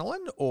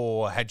Adrenaline,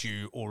 or had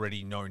you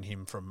already known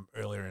him from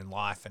earlier in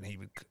life and he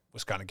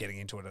was kind of getting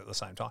into it at the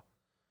same time?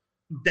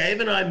 Dave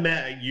and I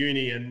met at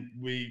uni, and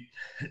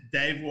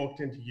Dave walked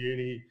into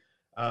uni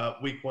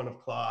week 1 of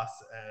class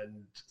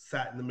and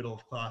sat in the middle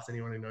of class.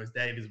 Anyone who knows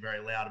Dave is a very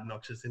loud,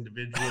 obnoxious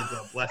individual.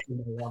 God bless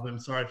him. I love him.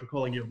 Sorry for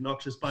calling you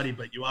obnoxious, buddy,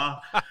 but you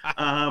are.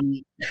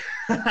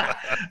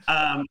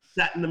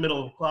 Sat in the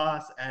middle of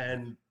class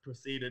and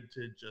proceeded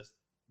to just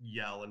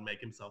yell and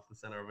make himself the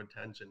center of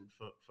attention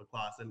for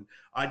class. And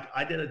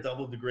I did a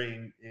double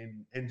degree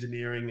in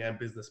engineering and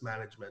business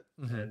management.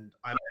 And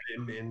I met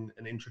him in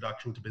an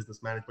introduction to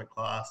business management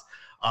class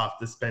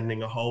after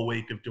spending a whole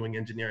week of doing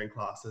engineering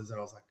classes. And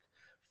I was like,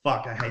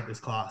 fuck, I hate this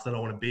class. I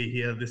don't want to be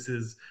here. This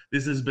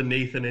is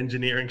beneath an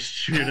engineering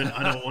student.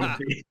 I don't want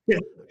to be here.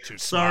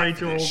 Sorry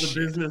to all the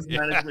business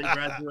management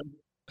graduates.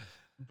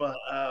 But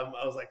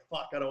I was like,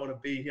 fuck, I don't want to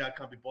be here. I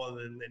can't be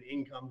bothered. And then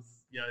in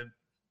comes,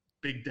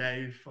 Big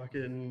Dave,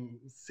 fucking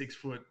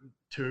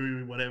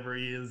 6'2", whatever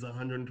he is,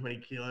 120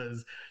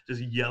 kilos,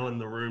 just yelling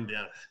the room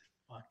down.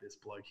 Fuck this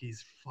bloke.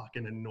 He's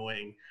fucking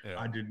annoying. Yeah.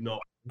 I do not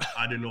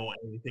want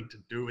anything to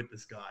do with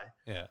this guy.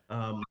 Yeah.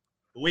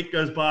 A week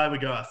goes by, we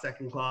go our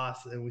second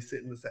class, and we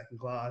sit in the second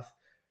class,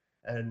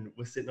 and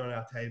we're sitting on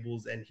our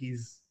tables, and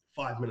he's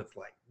 5 minutes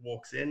late.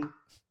 Walks in,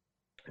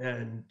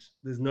 and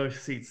there's no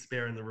seats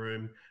spare in the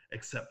room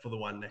except for the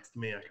one next to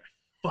me. I go,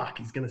 fuck,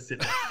 he's gonna sit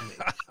next to me.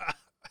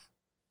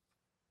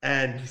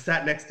 And he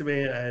sat next to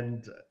me,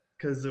 and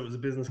because it was a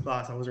business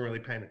class, I wasn't really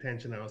paying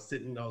attention. I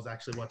was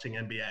actually watching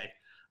NBA.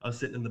 I was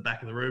sitting in the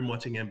back of the room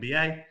watching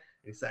NBA, and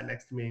he sat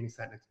next to me,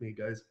 he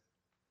goes,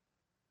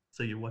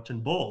 so you're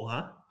watching ball,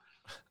 huh?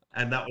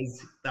 And that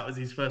was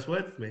his first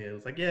words to me. It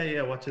was like, yeah,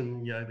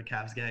 watching, the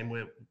Cavs game,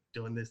 we're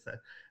doing this, that.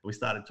 And we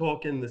started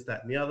talking, this,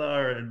 that, and the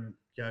other, and,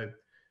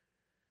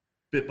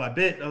 bit by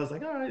bit, I was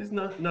like, oh, he's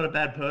not a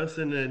bad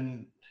person,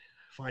 and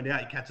find out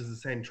he catches the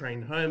same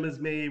train home as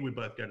me. We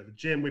both go to the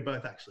gym. We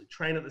both actually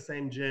train at the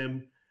same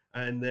gym.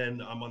 And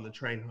then I'm on the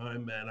train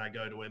home, and I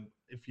go to him,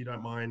 if you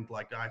don't mind,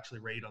 like, I actually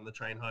read on the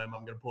train home.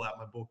 I'm going to pull out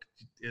my book.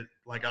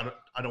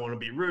 I don't want to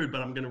be rude,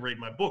 but I'm going to read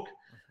my book.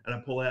 And I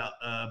pull out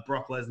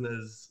Brock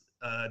Lesnar's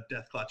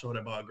Death Clutch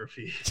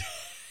autobiography.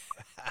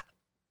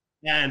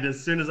 And as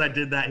soon as I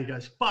did that, he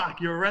goes,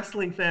 fuck, you're a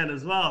wrestling fan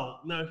as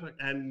well. No,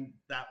 and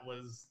that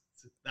was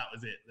it.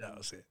 That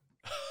was it.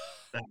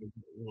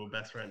 We were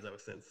best friends ever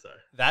since. So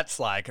that's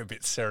like a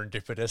bit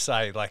serendipitous,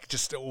 eh? Like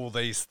just all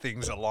these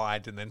things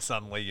aligned, and then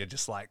suddenly you're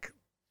just like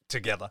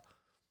together.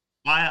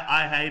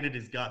 I hated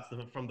his guts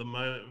from the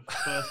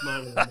first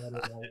moment.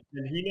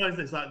 And he knows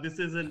this. Like, this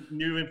isn't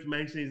new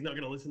information. He's not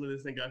going to listen to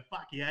this and go,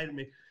 fuck, he hated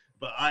me.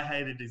 but I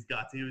hated his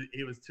guts.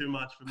 He was too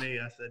much for me.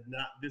 I said,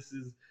 nah, this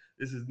is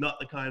not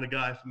the kind of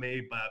guy for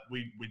me. But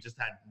we just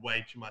had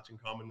way too much in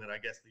common that I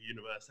guess the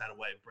universe had a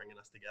way of bringing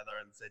us together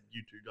and said,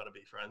 you two got to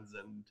be friends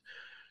and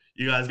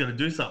you guys got to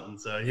do something.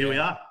 So here we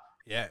are.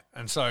 Yeah.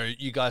 And so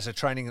you guys are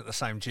training at the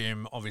same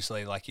gym.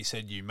 Obviously, like you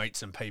said, you meet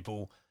some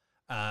people.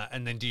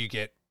 And then do you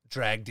get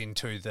dragged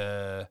into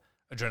the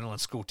adrenaline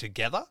school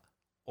together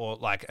or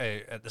like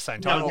at the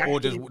same time? No, or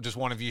does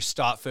one of you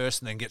start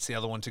first and then gets the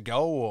other one to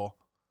go? Or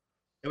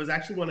it was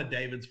actually one of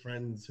David's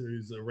friends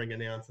who's a ring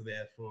announcer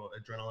there for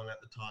Adrenaline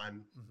at the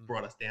time,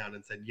 brought us down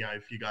and said,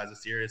 if you guys are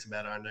serious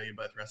about it, I know you're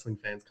both wrestling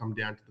fans, come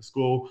down to the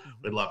school.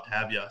 We'd love to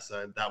have you.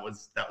 So that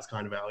was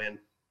kind of our end.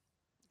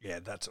 Yeah,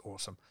 that's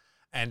awesome.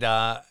 And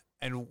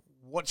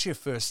what's your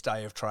first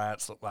day of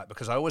tryouts look like?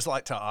 Because I always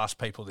like to ask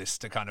people this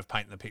to kind of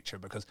paint the picture,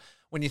 because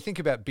when you think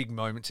about big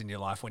moments in your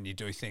life, when you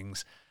do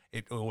things,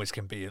 it always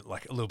can be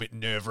like a little bit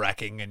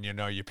nerve-wracking, and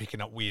you're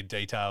picking up weird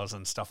details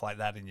and stuff like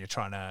that, and you're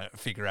trying to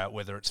figure out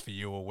whether it's for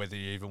you or whether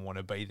you even want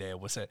to be there.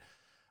 Was it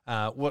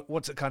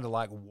what's it kind of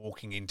like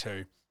walking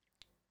into,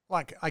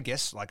 like, I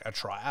guess, like a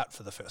tryout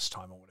for the first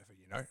time or whatever,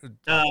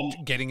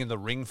 getting in the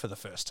ring for the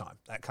first time,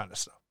 that kind of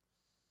stuff?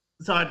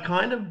 So I'd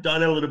kind of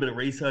done a little bit of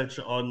research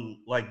on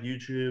like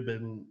YouTube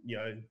and,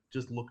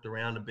 just looked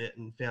around a bit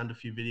and found a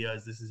few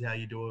videos. This is how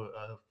you do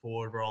a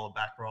forward roll, a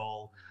back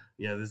roll.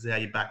 This is how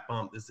you back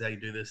bump. This is how you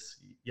do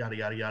this, yada,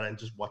 yada, yada, and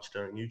just watched it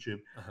on YouTube.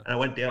 And I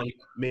went down,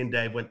 me and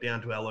Dave went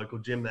down to our local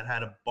gym that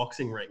had a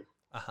boxing ring.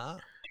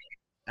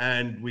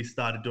 And we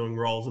started doing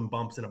rolls and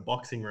bumps in a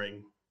boxing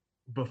ring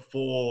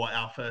before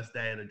our first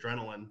day at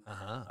Adrenaline.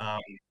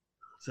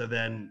 So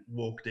then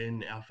walked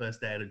in our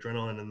first day at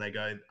Adrenaline and they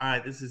go, all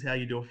right, this is how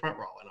you do a front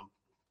roll. And I'm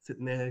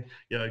sitting there,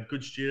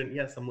 good student.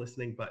 Yes, I'm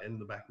listening. But in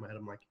the back of my head,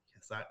 I'm like,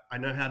 yes, I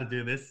know how to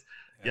do this.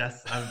 Yeah.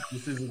 Yes,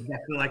 this is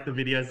exactly like the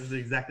videos. This is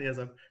exactly as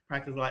I've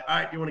practiced. Like, all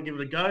right, you want to give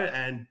it a go?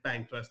 And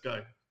bang, first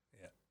go.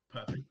 Yeah.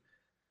 Perfect.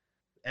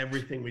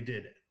 Everything we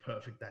did,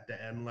 perfect that day.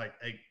 And like,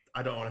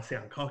 I don't want to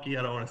sound cocky.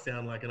 I don't want to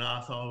sound like an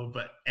asshole,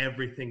 but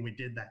everything we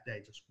did that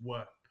day just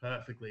worked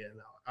perfectly. And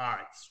all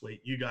right, sweet,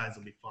 you guys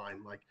will be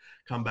fine. Like,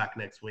 come back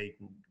next week.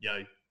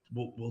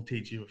 We'll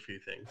teach you a few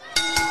things.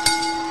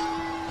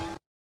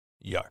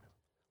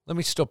 Let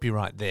me stop you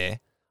right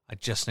there. I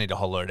just need to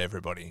holler at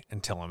everybody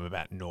and tell them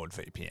about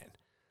NordVPN.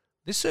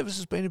 This service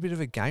has been a bit of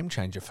a game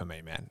changer for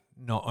me, man.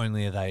 Not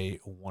only are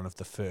they one of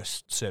the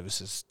first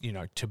services,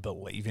 to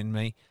believe in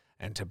me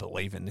and to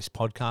believe in this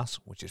podcast,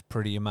 which is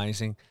pretty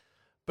amazing,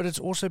 but it's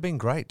also been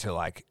great to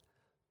like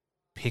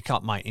pick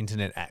up my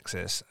internet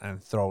access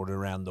and throw it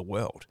around the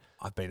world.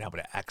 I've been able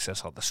to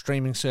access other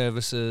streaming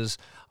services.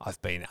 I've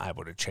been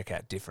able to check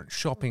out different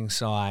shopping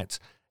sites.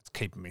 It's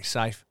keeping me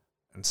safe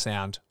and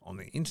sound on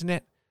the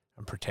internet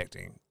and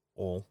protecting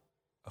all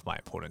of my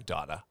important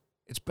data.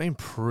 It's been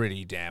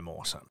pretty damn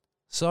awesome.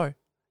 So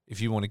if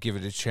you want to give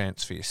it a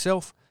chance for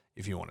yourself,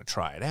 if you want to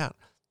try it out,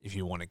 if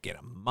you want to get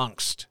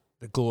amongst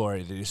the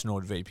glory that is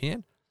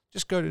NordVPN,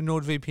 just go to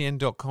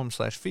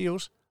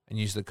nordvpn.com/feels and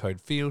use the code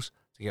FEELS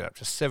to get up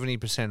to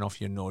 70% off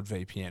your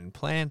NordVPN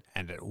plan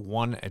and at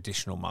one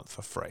additional month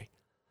for free.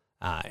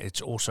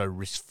 It's also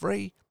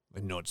risk-free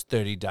with Nord's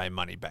 30-day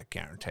money-back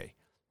guarantee,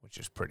 which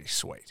is pretty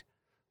sweet.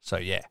 So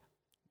yeah,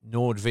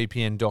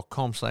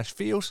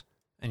 nordvpn.com/feels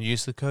and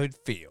use the code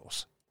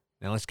FEELS.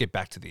 Now let's get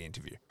back to the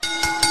interview.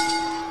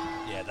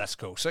 Yeah, that's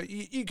cool. So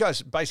you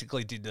guys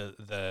basically did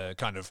the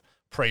kind of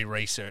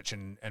pre-research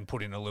and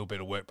put in a little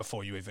bit of work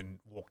before you even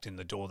walked in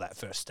the door that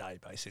first day,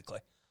 basically.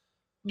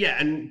 Yeah,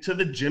 and to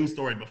the gym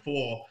story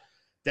before,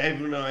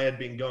 David and I had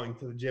been going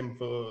to the gym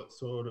for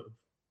sort of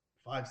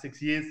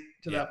 5-6 years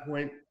to that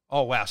point.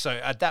 Oh, wow. So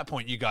at that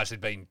point, you guys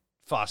had been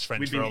fast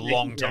friends for a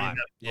long time.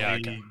 Yeah,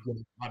 okay.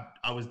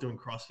 I was doing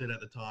CrossFit at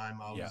the time.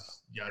 I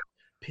was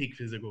peak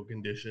physical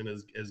condition,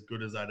 as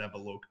good as I'd ever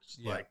looked.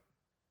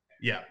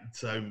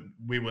 So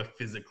we were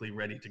physically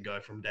ready to go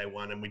from day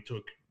one, and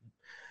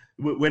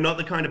we're not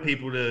the kind of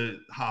people to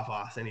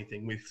half-ass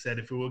anything. We've said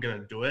if we were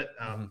going to do it,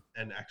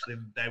 and actually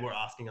they were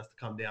asking us to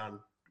come down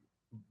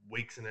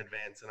weeks in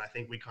advance, and I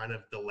think we kind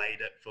of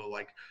delayed it for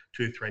like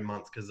 2-3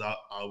 months because I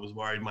was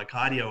worried my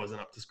cardio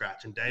wasn't up to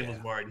scratch, and Dave was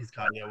worried his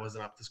cardio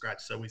wasn't up to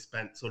scratch. So we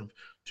spent sort of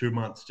 2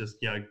 months just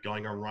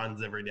going on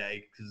runs every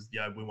day because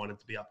we wanted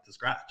to be up to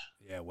scratch.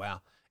 Yeah,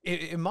 wow.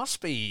 It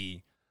must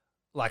be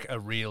like a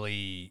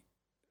really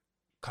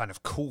kind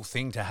of cool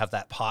thing to have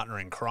that partner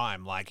in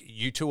crime. Like,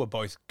 you two are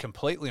both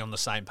completely on the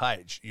same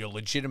page. You're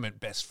legitimate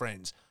best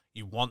friends.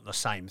 You want the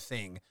same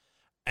thing.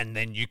 And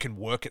then you can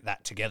work at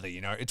that together.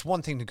 It's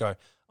one thing to go,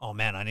 oh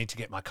man, I need to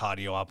get my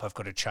cardio up. I've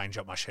got to change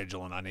up my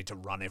schedule and I need to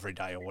run every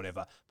day or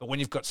whatever. But when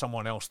you've got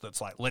someone else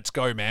that's like, let's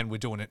go, man, we're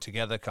doing it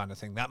together kind of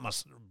thing, that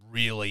must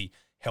really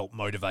help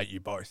motivate you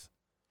both.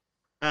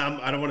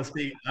 I don't want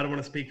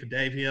to speak for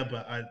Dave here,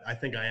 but I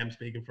think I am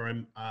speaking for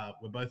him.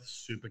 We're both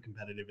super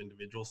competitive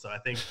individuals. So I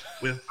think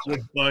with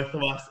both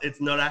of us,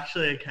 it's not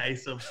actually a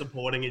case of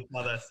supporting each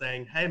other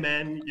saying, hey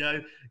man,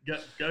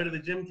 go to the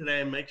gym today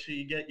and make sure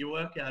you get your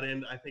workout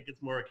in. I think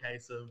it's more a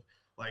case of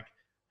like,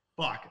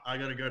 fuck, I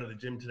got to go to the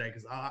gym today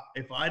because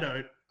if I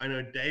don't, I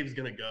know Dave's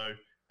going to go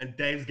and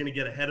Dave's going to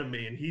get ahead of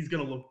me and he's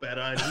going to look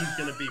better and he's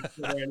going to be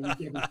better and he's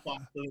going to be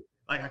faster.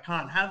 Like, I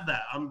can't have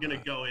that. I'm going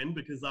to go in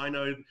because I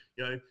know,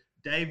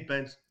 Dave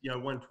benched,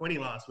 120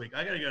 last week.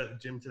 I got to go to the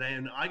gym today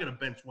and I got to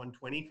bench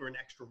 120 for an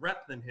extra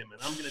rep than him.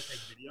 And I'm going to take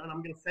video and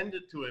I'm going to send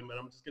it to him and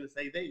I'm just going to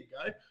say, there you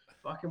go.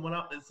 Fucking one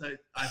up. And so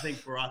I think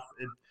for us,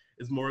 it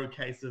is more a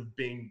case of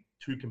being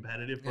too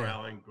competitive for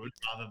our own good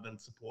rather than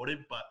supportive.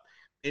 But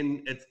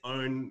in its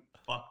own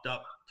fucked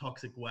up,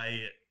 toxic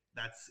way,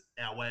 that's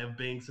our way of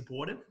being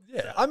supportive.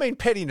 Yeah, So, I mean,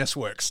 pettiness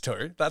works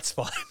too. That's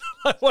fine.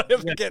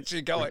 Whatever gets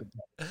you going.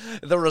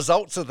 The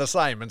results are the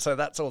same, and so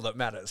that's all that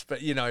matters.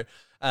 But,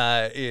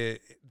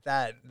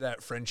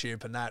 that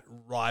friendship and that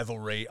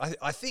rivalry,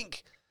 I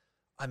think,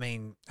 I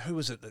mean, who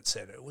was it that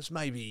said it? It was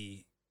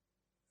maybe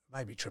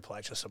Triple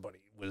H or somebody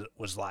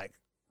was like,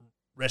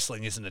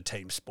 wrestling isn't a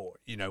team sport.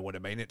 You know what I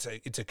mean? It's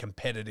a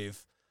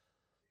competitive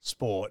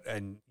sport,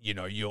 and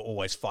you're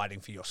always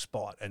fighting for your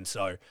spot, and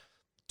so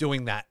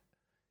doing that,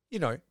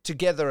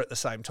 together at the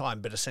same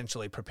time, but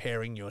essentially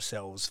preparing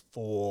yourselves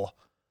for,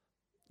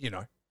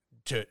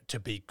 to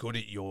be good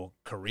at your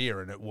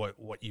career and at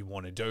what you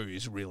want to do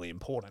is really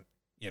important.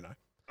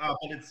 But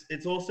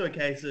it's also a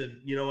case of,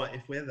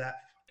 if we're that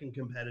fucking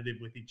competitive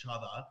with each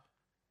other,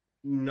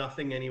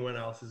 nothing anyone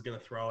else is going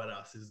to throw at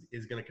us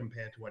is going to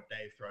compare to what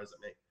Dave throws at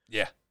me.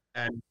 Yeah.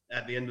 And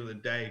at the end of the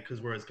day, because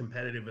we're as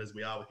competitive as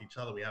we are with each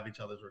other, we have each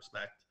other's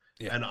respect.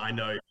 Yeah. And I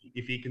know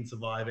if he can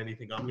survive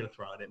anything I'm going to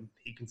throw at him,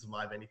 he can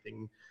survive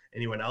anything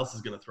anyone else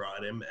is going to throw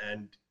at him.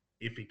 And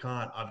if he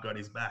can't, I've got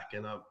his back,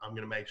 and I'm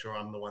going to make sure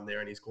I'm the one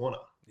there in his corner.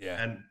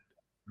 Yeah. And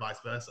vice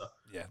versa.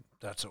 Yeah,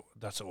 that's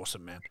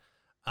awesome, man.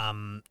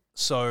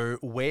 So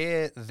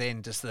where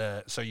then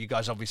so you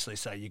guys obviously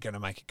say you're going to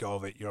make a go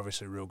of it. You're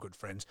obviously real good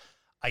friends.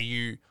 Are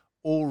you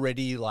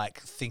already like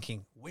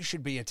thinking we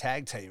should be a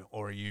tag team,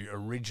 or are you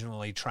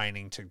originally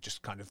training to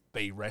just kind of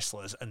be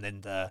wrestlers and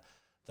then the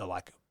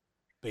like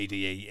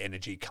BDE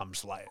energy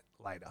comes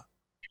later?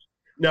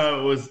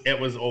 No, it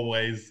was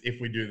always,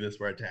 if we do this,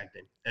 we're a tag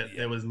team.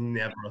 There was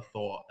never a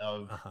thought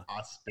of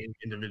us being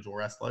individual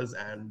wrestlers,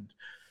 and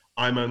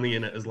I'm only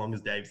in it as long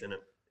as Dave's in it.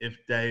 If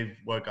Dave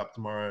woke up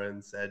tomorrow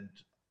and said,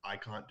 I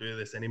can't do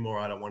this anymore,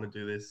 I don't want to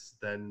do this,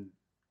 then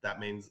that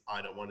means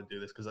I don't want to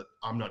do this because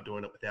I'm not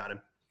doing it without him.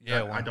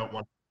 Yeah, I don't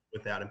want it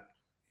without him.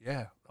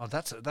 Yeah, oh,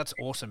 that's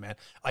awesome, man.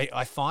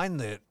 I find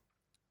that,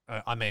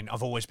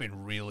 I've always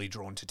been really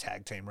drawn to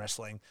tag team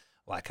wrestling.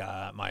 Like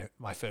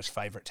my first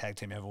favorite tag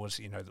team ever was,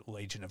 the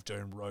Legion of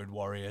Doom, Road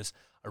Warriors.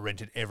 I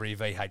rented every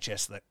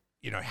VHS that,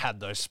 had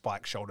those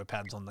spike shoulder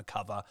pads on the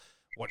cover,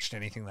 watched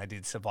anything they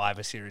did,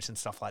 Survivor Series and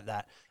stuff like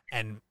that.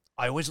 And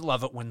I always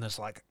love it when there's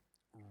like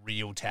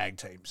real tag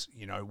teams,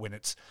 when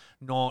it's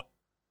not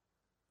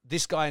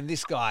this guy and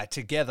this guy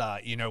together,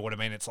 you know what I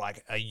mean? It's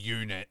like a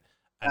unit.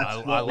 And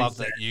I love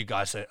that you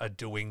guys are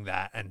doing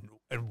that and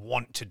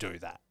want to do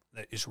that.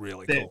 That is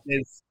really cool.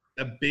 There's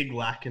a big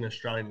lack in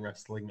Australian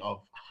wrestling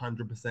of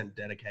 100%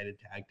 dedicated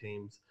tag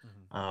teams.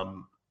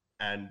 Mm-hmm.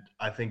 And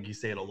I think you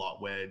see it a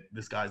lot where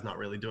this guy's not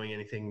really doing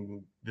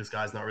anything. This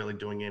guy's not really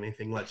doing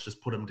anything. Let's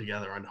just put them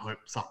together and hope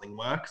something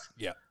works.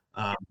 Yeah.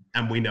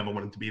 And we never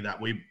wanted to be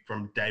that.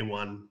 From day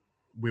one,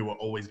 we were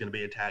always going to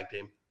be a tag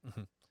team.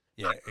 Mm-hmm.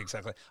 Yeah,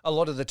 exactly. A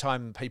lot of the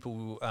time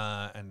people,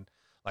 and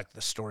like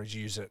the stories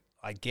use it,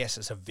 I guess,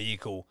 as a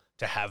vehicle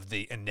to have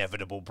the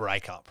inevitable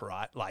breakup,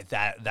 right? Like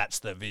that's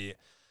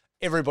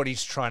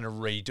everybody's trying to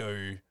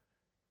redo,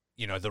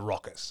 the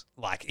Rockers,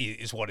 like,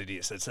 is what it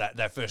is. It's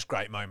that first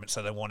great moment,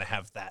 so they want to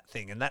have that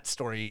thing. And that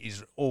story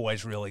is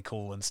always really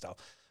cool and stuff.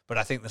 But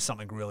I think there's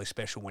something really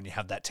special when you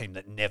have that team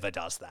that never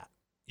does that.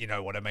 You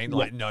know what I mean? Yeah.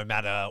 Like, no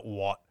matter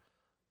what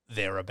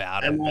they're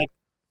about. And like,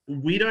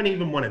 we don't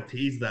even want to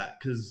tease that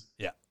because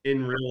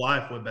in real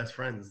life, we're best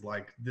friends.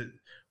 Like,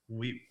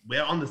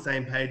 we're on the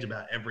same page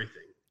about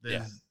everything.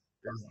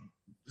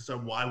 So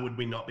why would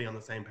we not be on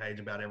the same page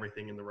about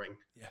everything in the ring?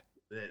 Yeah.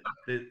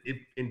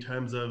 In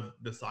terms of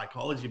the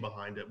psychology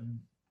behind it,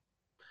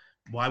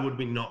 why would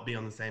we not be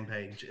on the same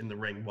page in the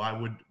ring? Why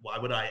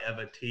would I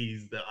ever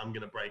tease that I'm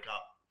going to break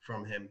up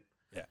from him?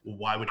 Yeah. Well,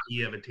 why would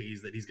he ever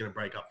tease that he's going to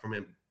break up from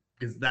him?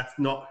 Because that's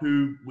not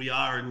who we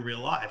are in real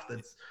life.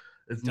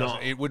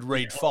 It would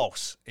read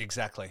false.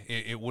 Exactly.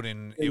 It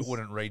wouldn't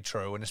read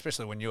true. And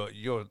especially when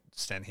you're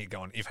standing here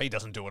going, if he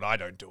doesn't do it, I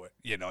don't do it.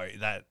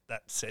 That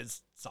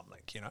says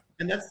something,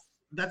 And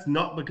that's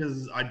not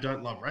because I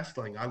don't love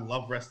wrestling. I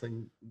love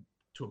wrestling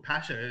to a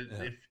passion.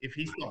 Yeah. If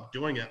he stopped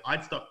doing it,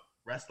 I'd stop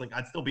wrestling.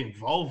 I'd still be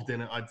involved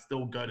in it. I'd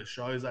still go to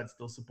shows. I'd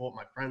still support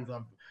my friends.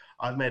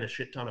 I've made a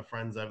shit ton of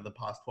friends over the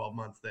past 12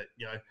 months that,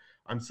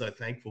 I'm so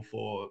thankful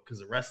for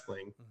because of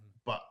wrestling. Mm-hmm.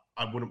 But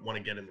I wouldn't want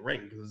to get in the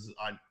ring because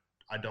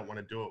I don't want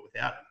to do it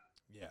without him.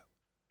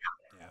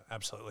 Yeah,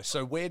 absolutely.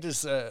 So where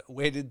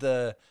did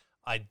the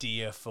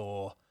idea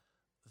for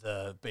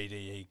the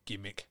BDE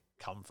gimmick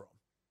come from?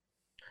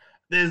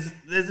 There's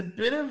a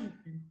bit of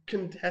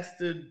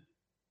contested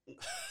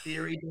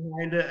theory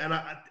behind it, and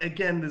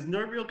again, there's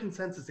no real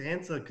consensus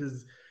answer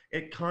because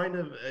it kind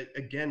of,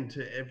 again,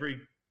 to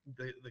every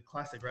the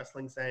classic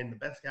wrestling saying, the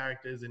best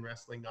characters in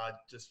wrestling are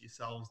just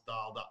yourselves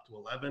dialed up to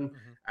 11,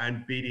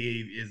 and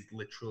BDE is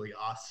literally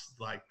us.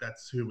 Like,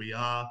 that's who we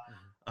are.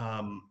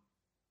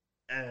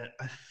 And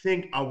I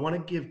think I want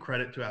to give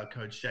credit to our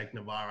coach, Jake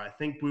Navarro. I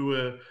think we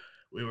were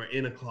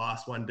in a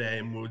class one day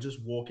and we were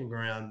just walking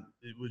around.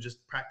 We were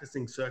just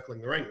practicing circling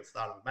the ring at the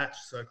start of the match,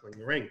 circling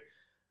the ring.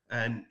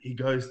 And he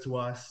goes to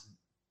us,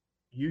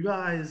 you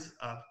guys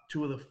are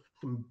two of the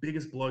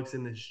biggest blokes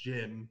in this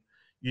gym.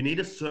 You need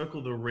to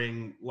circle the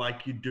ring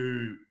like you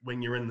do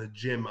when you're in the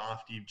gym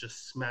after you've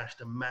just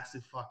smashed a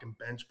massive fucking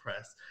bench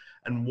press,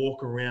 and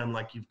walk around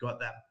like you've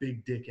got that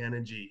big dick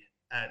energy.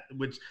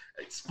 Which,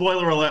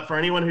 spoiler alert for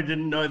anyone who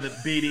didn't know that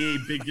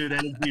BDE, Big Dude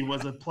Energy,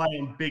 was a play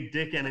on Big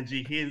Dick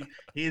Energy.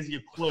 Here's your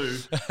clue.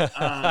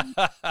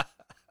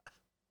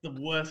 The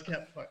worst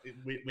kept.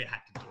 We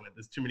had to do it.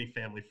 There's too many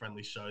family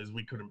friendly shows.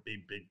 We couldn't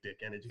be Big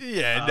Dick Energy.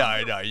 Yeah,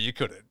 no, you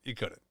couldn't.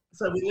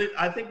 So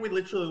I think we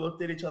literally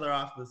looked at each other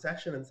after the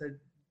session and said,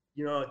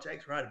 you know,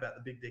 Jake's right about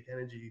the Big Dick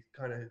Energy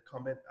kind of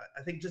comment.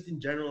 I think just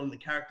in general, and the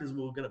characters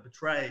we were going to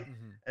portray,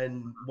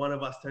 and one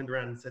of us turned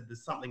around and said,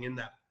 there's something in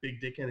that Big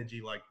Dick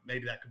Energy, like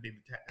maybe that could be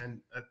and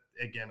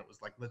again, it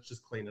was like, let's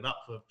just clean it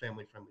up for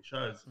family-friendly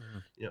shows.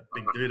 You know,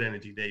 Big Dude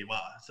Energy, there you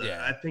are. So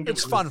yeah, I think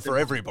it's fun for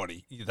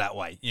everybody that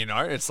way, you know?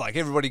 It's like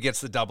everybody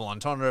gets the double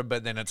entendre,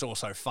 but then it's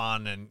also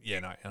fun and, you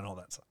know, and all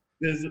that stuff.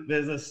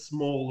 There's a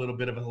small little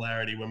bit of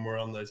hilarity when we're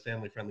on those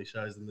family-friendly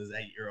shows and there's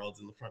 8-year-olds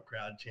in the front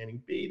crowd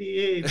chanting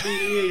BDE,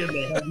 BDE, and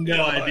they have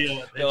no idea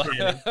what they're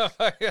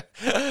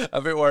chanting.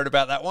 A bit worried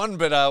about that one,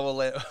 but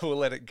we'll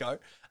let it go.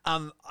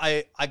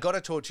 I got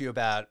to talk to you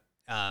about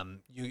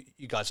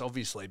you guys,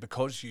 obviously,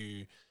 because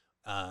you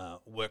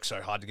work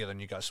so hard together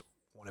and you guys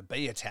want to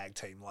be a tag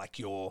team, like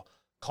your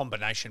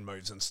combination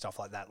moves and stuff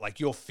like that, like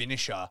your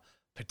finisher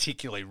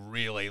particularly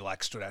really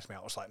like stood out to me.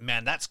 I was like,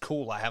 man, that's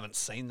cool. I haven't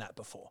seen that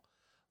before.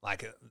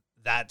 Like,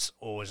 that's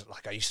always,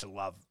 like, I used to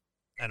love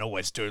and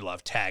always do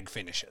love tag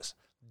finishes,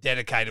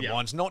 dedicated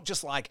ones, not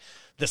just like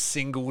the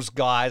singles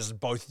guys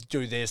both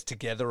do theirs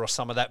together or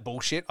some of that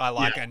bullshit. I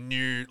like a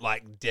new,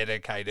 like,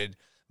 dedicated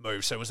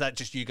move. So was that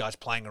just you guys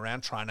playing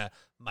around trying to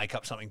make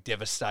up something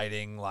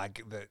devastating,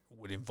 like, that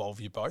would involve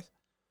you both?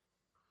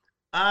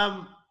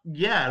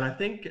 Yeah, and I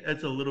think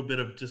it's a little bit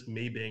of just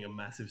me being a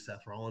massive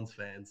Seth Rollins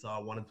fan, so I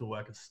wanted to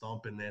work a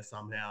stomp in there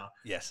somehow.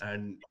 Yes.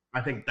 And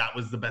I think that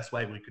was the best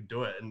way we could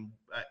do it. And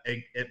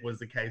it was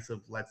a case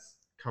of, let's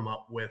come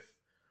up with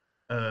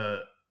a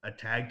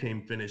tag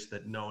team finish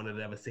that no one had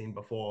ever seen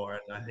before.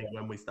 And I think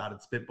when we started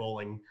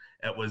spitballing,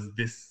 it was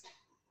this.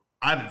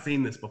 I haven't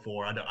seen this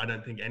before. I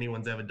don't think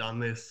anyone's ever done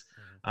this.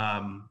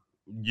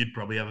 You'd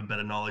probably have a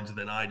better knowledge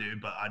than I do,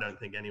 but I don't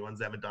think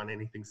anyone's ever done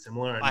anything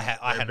similar. And I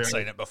hadn't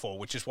seen it before,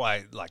 which is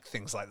why, like,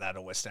 things like that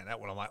always stand out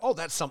when I'm like, oh,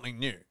 that's something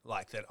new,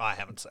 like, that I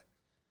haven't seen.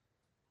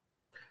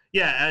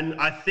 Yeah, and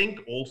I think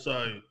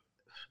also,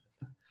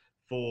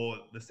 for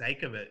the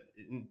sake of it,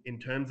 in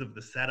terms of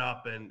the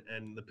setup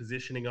and the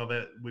positioning of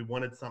it, we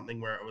wanted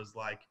something where it was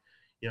like,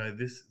 you know,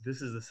 this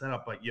is the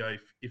setup, but, you know,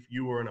 if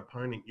you were an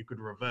opponent, you could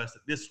reverse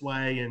it this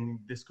way, and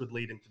this could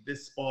lead into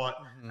this spot,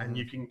 and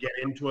you can get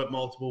into it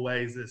multiple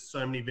ways. There's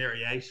so many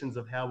variations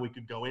of how we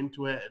could go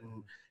into it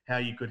and how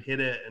you could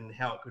hit it and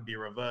how it could be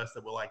reversed,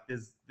 that we're like,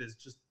 there's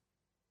just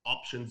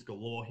options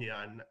galore here,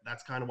 and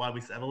that's kind of why we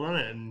settled on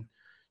it. And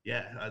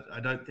yeah, I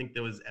don't think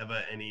there was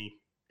ever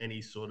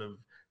any sort of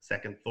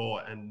second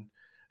thought. And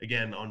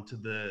again,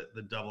 onto the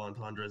double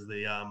entendres,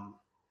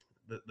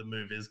 the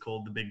move is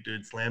called the Big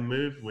Dude Slam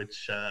move,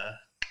 which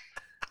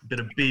bit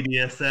of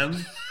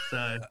BDSM.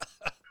 So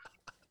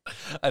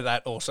and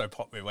that also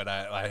popped me when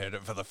I heard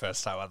it for the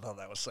first time. I thought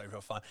that was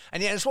super fun.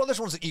 And yeah, it's one of those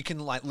ones that you can,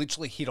 like,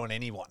 literally hit on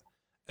anyone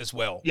as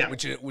well. Yeah.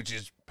 Which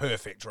is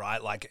perfect,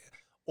 right? Like,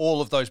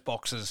 all of those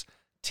boxes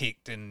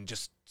ticked and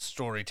just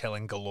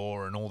storytelling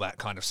galore and all that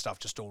kind of stuff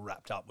just all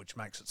wrapped up, which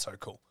makes it so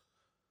cool.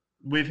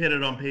 We've hit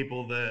it on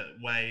people that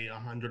weigh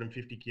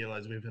 150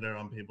 kilos. We've hit it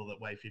on people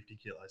that weigh 50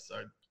 kilos.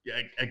 So,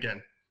 yeah,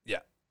 again,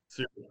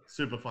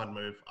 super fun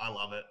move. I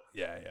love it.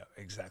 Yeah,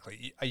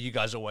 exactly. Are you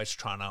guys always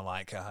trying to,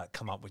 like,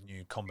 come up with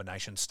new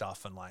combination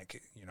stuff and,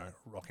 like, you know,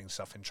 rocking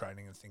stuff in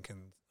training and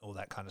thinking all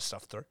that kind of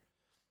stuff through?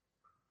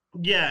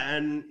 Yeah,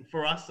 and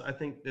for us, I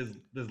think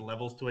there's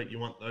levels to it. You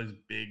want those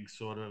big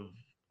sort of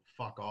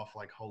fuck off,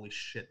 like, holy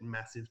shit,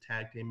 massive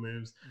tag team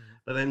moves.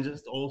 But then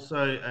just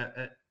also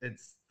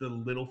it's the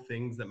little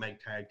things that make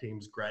tag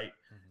teams great,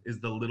 is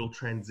the little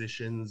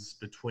transitions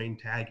between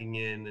tagging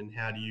in, and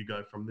how do you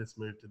go from this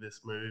move to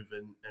this move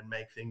and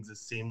make things as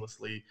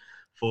seamlessly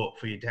for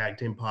your tag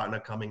team partner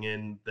coming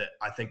in, that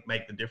I think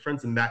make the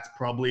difference. And that's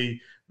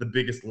probably the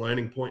biggest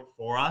learning point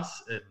for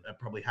us. It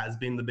probably has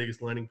been the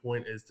biggest learning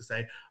point, is to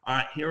say, all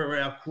right, here are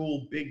our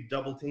cool big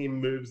double team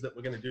moves that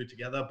we're going to do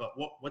together, but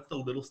what's the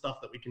little stuff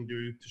that we can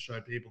do to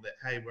show people that,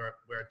 hey, we're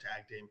a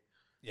tag team.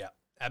 Yeah,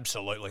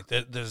 absolutely.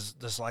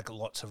 There's like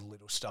lots of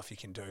little stuff you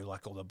can do,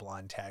 like all the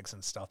blind tags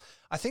and stuff.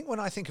 I think when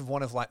I think of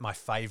one of, like, my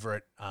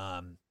favorite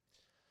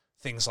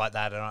things like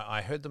that, and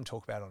I heard them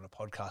talk about it on a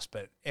podcast,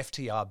 but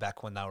FTR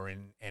back when they were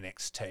in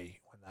NXT,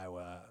 when they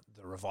were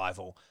the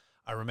Revival,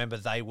 I I remember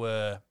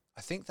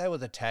I think they were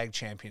the tag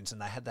champions,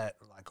 and they had that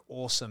like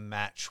awesome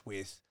match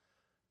with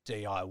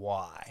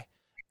DIY.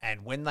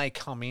 And when they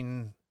come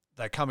in,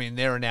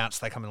 they're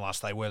announced, they come in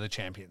last, they were the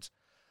champions.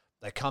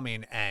 They come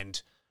in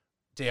and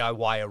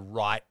DIY are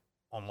right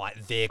on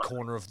like their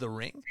corner of the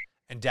ring.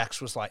 And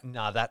Dax was like,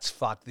 nah, that's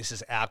fucked. This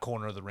is our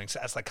corner of the ring. So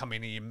as they come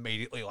in, he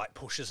immediately like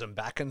pushes them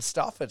back and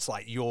stuff. It's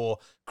like, you're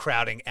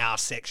crowding our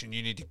section.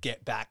 You need to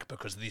get back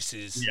because this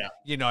is,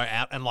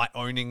 out, and like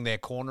owning their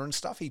corner and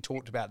stuff. He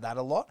talked about that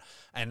a lot.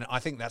 And I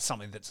think that's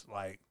something that's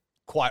like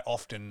quite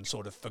often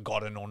sort of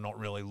forgotten or not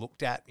really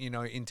looked at,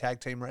 in tag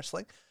team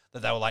wrestling,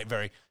 that they were like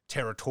very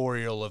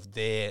territorial of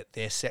their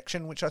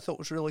section, which I thought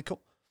was really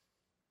cool.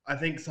 I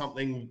think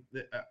something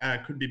that, I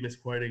could be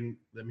misquoting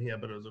them here,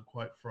 but it was a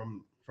quote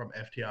from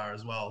FTR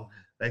as well.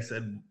 They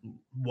said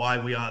why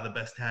we are the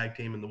best tag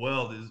team in the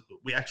world is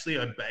we actually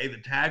obey the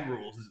tag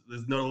rules.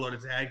 There's not a lot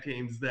of tag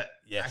teams that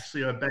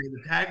actually obey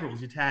the tag rules.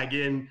 You tag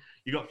in,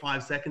 you got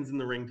 5 seconds in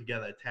the ring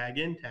together, tag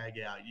in, tag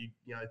out.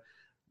 You know,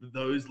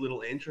 those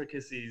little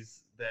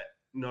intricacies that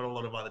not a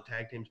lot of other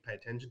tag teams pay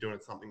attention to. And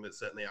it's something that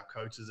certainly our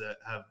coaches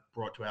have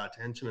brought to our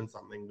attention, and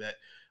something that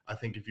I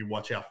think if you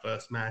watch our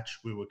first match,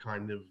 we were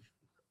kind of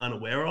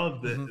unaware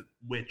of, that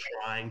we're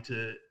trying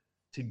to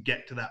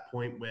get to that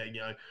point where,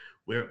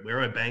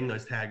 we're obeying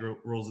those tag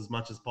rules as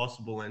much as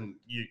possible. And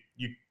you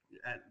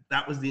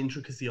that was the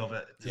intricacy of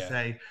it, to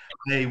say,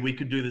 hey, we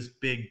could do this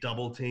big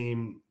double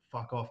team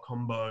fuck off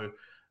combo,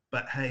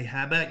 but hey,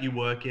 how about you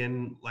work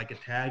in like a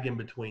tag in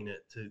between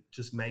it to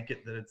just make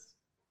it that it's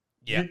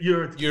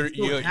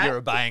you're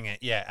obeying it.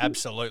 Yeah,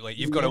 absolutely.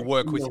 You've got to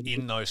work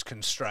within those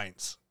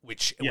constraints,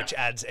 which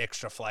adds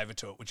extra flavor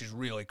to it, which is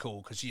really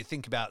cool. Because you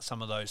think about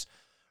some of those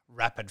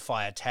rapid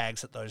fire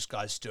tags that those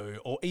guys do,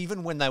 or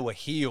even when they were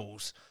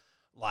heels,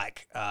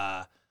 like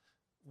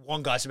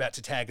one guy's about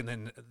to tag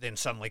and then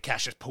suddenly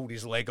Cash has pulled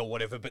his leg or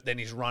whatever, but then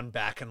he's run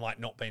back and like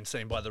not been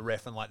seen by the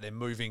ref, and like they're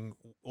moving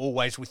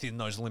always within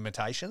those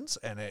limitations,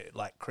 and it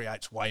like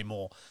creates way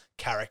more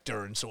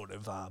character and sort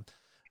of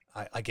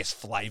I guess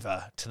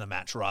flavor to the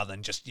match, rather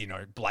than just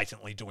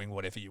blatantly doing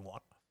whatever you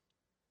want.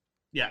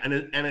 Yeah, and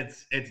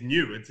it's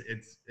new.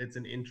 It's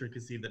an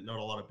intricacy that not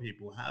a lot of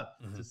people have,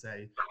 to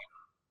say,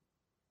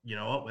 you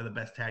know what, we're the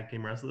best tag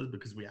team wrestlers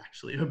because we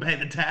actually obey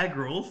the tag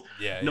rules.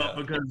 Not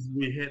because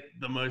we hit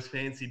the most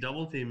fancy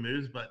double team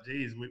moves, but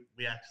geez,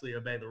 we actually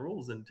obey the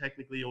rules. And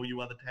technically all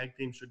you other tag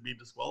teams should be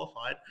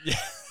disqualified.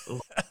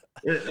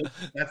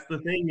 That's the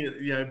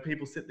thing.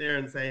 People sit there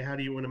and say, how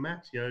do you win a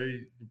match?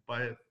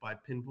 By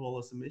pinfall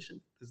or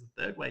submission. There's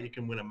a third way you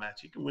can win a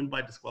match. You can win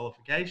by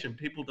disqualification.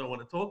 People don't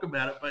want to talk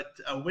about it, but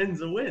a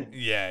win's a win.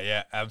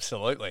 Yeah,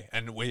 absolutely.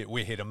 And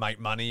we're here to make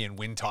money and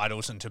win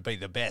titles and to be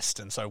the best.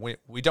 And so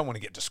we don't want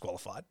to get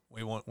disqualified.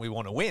 We want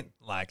to win.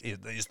 Like,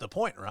 is the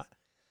point, right?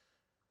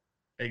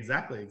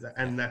 Exactly.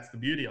 And that's the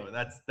beauty of it.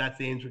 That's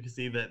the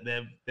intricacy that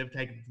they've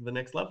taken to the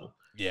next level.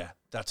 Yeah,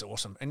 that's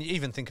awesome. And you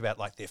even think about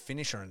like their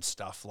finisher and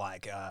stuff,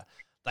 like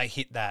they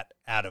hit that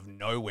out of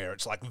nowhere.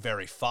 It's like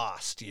very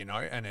fast,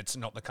 and it's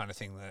not the kind of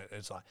thing that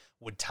it's like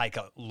would take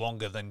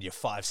longer than your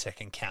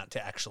 5-second count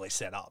to actually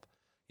set up.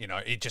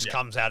 It just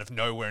comes out of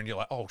nowhere and you're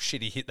like, oh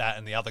shit, he hit that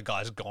and the other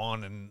guy's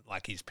gone and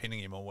like he's pinning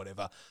him or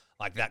whatever.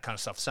 Like that kind of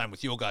stuff. Same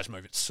with your guys'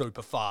 move. It's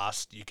super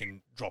fast. You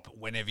can drop it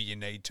whenever you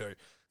need to,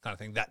 kind of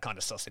thing. That kind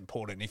of stuff's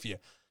important. If you're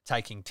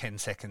taking 10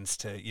 seconds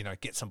to,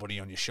 get somebody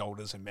on your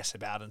shoulders and mess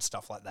about and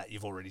stuff like that,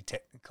 you've already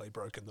technically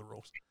broken the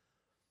rules.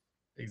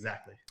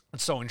 Exactly.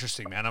 It's so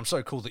interesting, man. I'm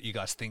so cool that you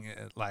guys think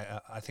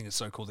I think it's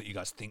so cool that you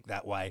guys think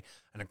that way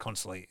and are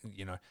constantly,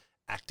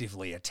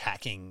 actively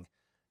attacking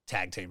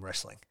tag team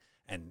wrestling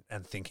and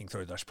thinking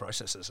through those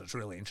processes. It's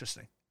really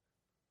interesting.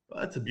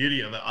 Well, that's the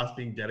beauty of it. Us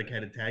being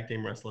dedicated tag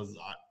team wrestlers,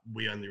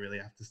 we only really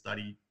have to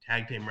study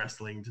tag team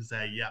wrestling to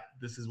say, yeah,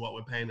 this is what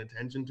we're paying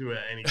attention to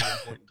at any given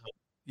point in time.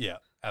 Yeah,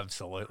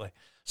 absolutely.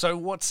 So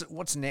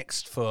what's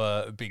next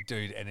for Big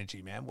Dude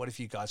Energy, man? What have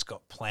you guys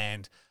got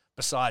planned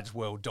besides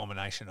world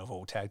domination of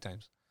all tag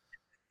teams?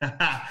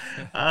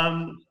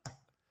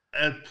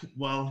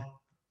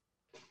 Well,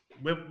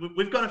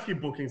 we've got a few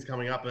bookings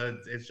coming up.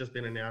 It's just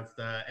been announced.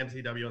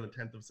 MCW on the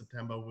 10th of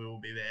September, we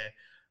will be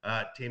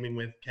there, teaming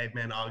with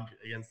Caveman Ugg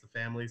against the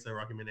family, so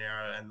Rocky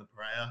Monero and the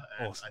Pariah.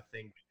 And awesome. I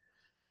think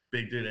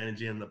Big Dude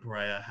Energy and the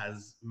Pariah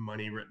has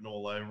money written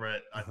all over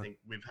it. I think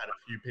we've had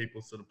a few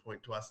people sort of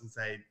point to us and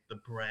say the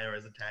Pariah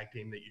is a tag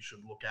team that you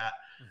should look at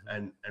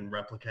and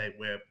replicate.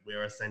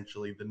 We're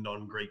essentially the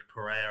non-Greek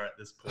Pariah at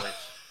this point.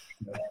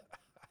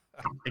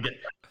 Again,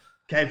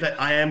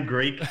 I am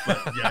Greek, but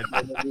yeah,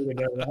 I don't really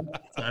know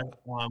that.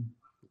 So,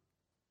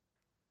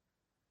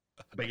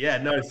 but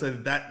yeah, no. So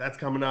that's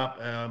coming up,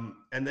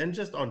 and then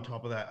just on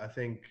top of that, I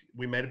think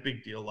we made a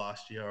big deal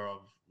last year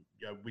of.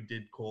 We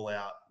did call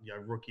out,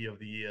 Rookie of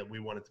the Year. We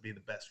wanted to be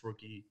the best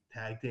rookie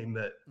tag team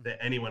that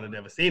anyone had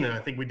ever seen. And I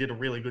think we did a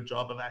really good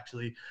job of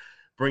actually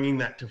bringing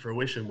that to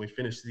fruition, we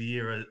finished the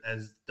year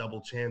as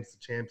double champs, the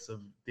champs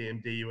of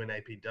DMDU and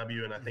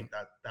APW, and I think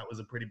that was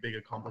a pretty big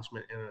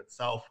accomplishment in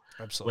itself.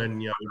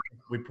 Absolutely. When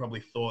we probably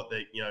thought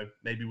that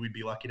maybe we'd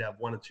be lucky to have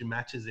 1 or 2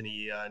 matches in a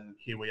year, and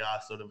here we are,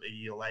 sort of a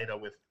year later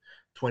with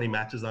 20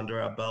 matches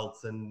under our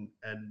belts and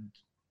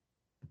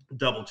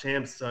double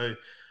champs. So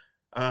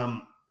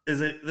there's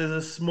a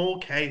small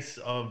case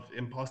of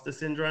imposter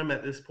syndrome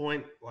at this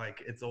point.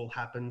 Like, it's all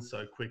happened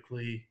so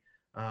quickly.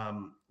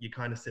 You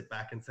kind of sit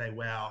back and say,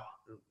 wow,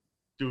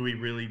 do we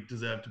really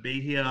deserve to be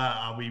here?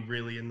 Are we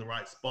really in the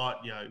right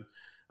spot?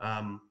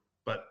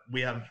 But we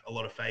have a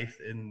lot of faith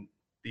in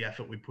the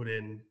effort we put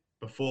in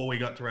before we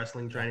got to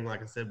wrestling training.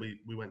 Like I said,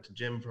 we went to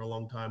gym for a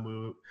long time. We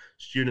were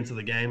students of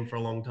the game for a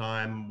long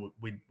time.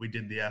 We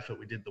did the effort,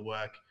 we did the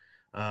work,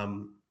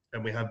 and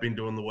we have been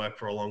doing the work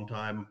for a long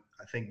time.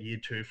 I think year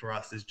 2 for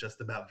us is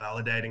just about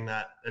validating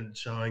that and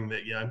showing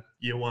that,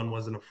 year 1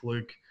 wasn't a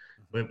fluke.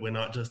 We're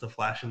not just a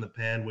flash in the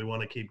pan. We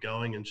want to keep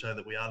going and show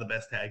that we are the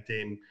best tag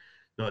team,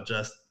 not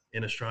just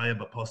in Australia,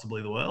 but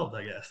possibly the world,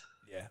 I guess.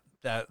 Yeah,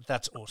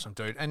 that's awesome,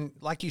 dude. And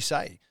like you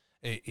say,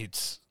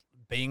 it's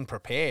being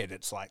prepared.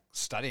 It's like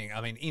studying.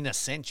 I mean, in a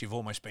sense, you've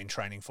almost been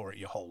training for it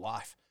your whole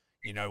life.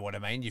 You know what I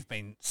mean? You've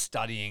been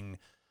studying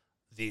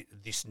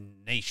this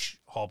niche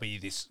hobby,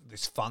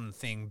 this fun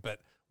thing, but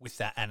with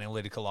that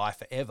analytical eye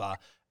forever.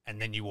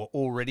 And then you were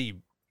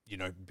already,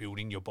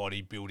 building your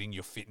body, building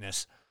your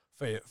fitness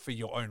for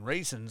your own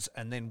reasons.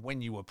 And then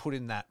when you were put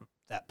in that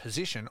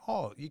position,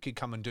 you could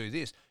come and do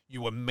this,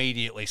 you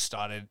immediately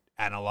started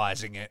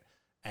analyzing it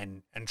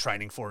and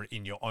training for it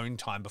in your own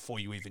time before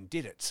you even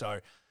did it. So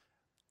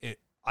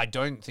I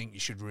don't think you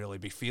should really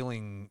be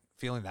feeling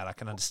that. I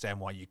can understand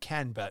why you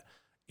can, but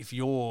if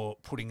you're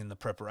putting in the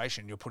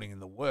preparation, you're putting in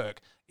the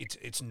work,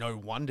 it's no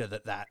wonder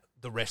that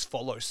the rest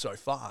follows so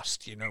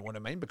fast. You know what I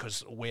mean?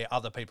 Because where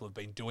other people have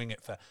been doing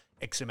it for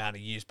X amount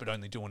of years, but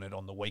only doing it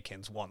on the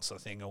weekends once a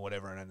thing or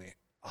whatever, and only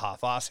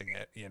half-assing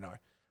it,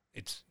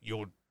 it's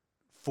your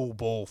full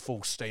ball,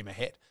 full steam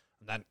ahead.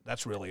 And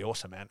that's really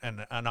awesome, man.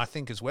 And I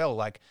think as well,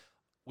 like,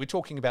 we're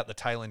talking about the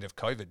tail end of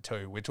COVID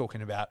too. We're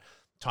talking about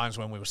times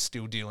when we were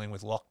still dealing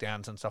with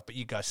lockdowns and stuff, but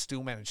you guys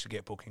still managed to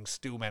get bookings,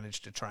 still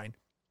managed to train,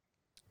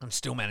 and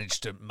still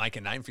managed to make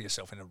a name for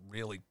yourself in a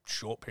really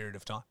short period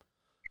of time.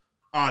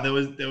 There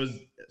was.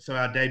 So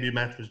our debut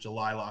match was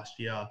July last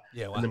year,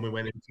 and then we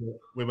went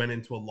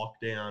into a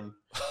lockdown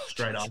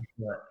straight after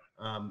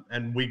it,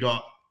 and we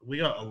got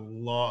a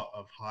lot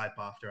of hype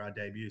after our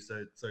debut.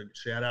 So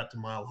shout out to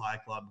Mile High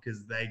Club,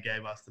 because they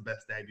gave us the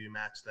best debut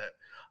match that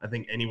I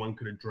think anyone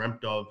could have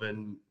dreamt of.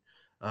 And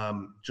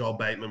Joel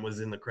Bateman was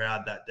in the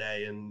crowd that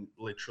day and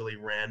literally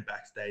ran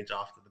backstage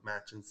after the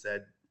match and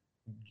said,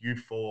 "You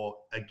 4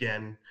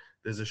 again.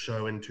 There's a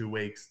show in 2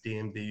 weeks,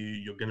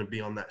 DMDU. You're going to be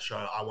on that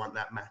show. I want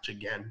that match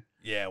again."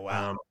 Yeah,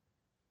 wow.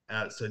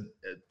 So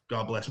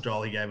God bless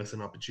Joel. He gave us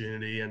an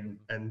opportunity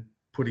and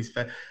put his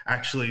face.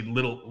 Actually,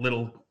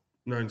 little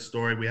known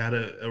story. We had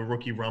a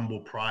rookie rumble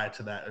prior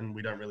to that, and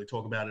we don't really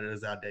talk about it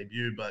as our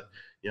debut. But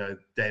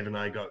Dave and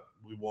I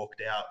we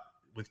walked out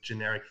with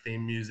generic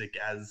theme music,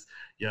 as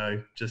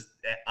just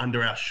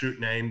under our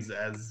shoot names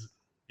as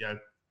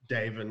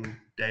Dave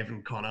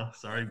and Connor.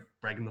 Sorry,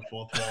 breaking the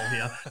fourth wall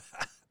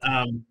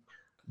here.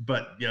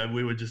 But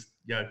we were just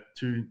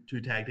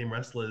two tag team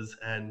wrestlers,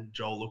 and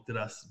Joel looked at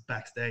us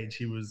backstage.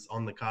 He was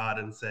on the card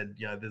and said,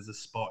 "There's a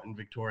spot in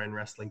Victorian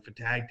wrestling for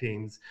tag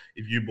teams.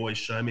 If you boys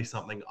show me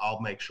something, I'll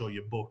make sure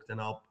you're booked, and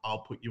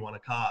I'll put you on a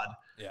card."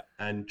 Yeah.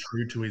 And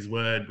true to his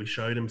word, we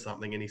showed him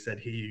something, and he said,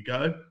 "Here you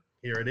go.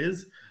 Here it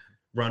is.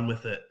 Run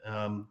with it."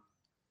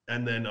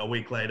 And then a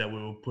week later,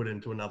 we were put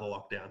into another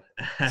lockdown,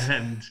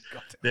 and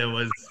there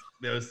was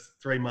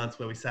 3 months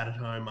where we sat at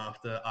home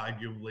after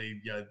arguably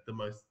the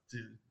most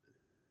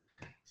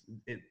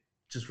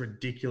just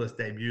ridiculous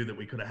debut that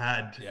we could have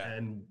had,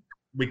 and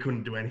we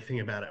couldn't do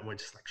anything about it. And we're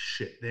just like,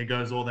 shit, there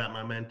goes all that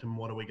momentum.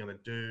 What are we going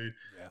to do?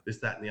 This,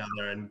 that, and the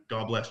other. And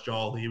God bless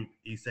Joel.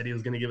 He said he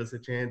was going to give us a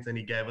chance, and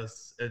he gave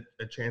us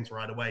a chance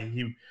right away.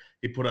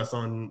 He put us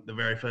on the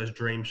very first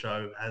Dream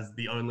show as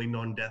the only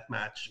non-death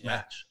match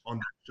on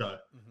that show.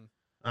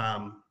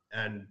 Mm-hmm.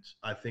 And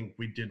I think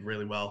we did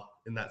really well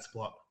in that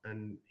spot,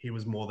 and he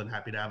was more than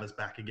happy to have us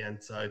back again.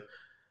 So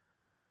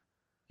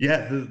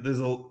there's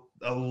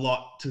a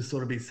lot to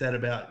sort of be said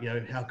about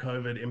how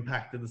COVID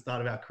impacted the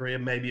start of our career.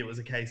 Maybe it was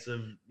a case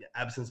of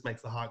absence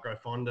makes the heart grow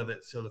fonder,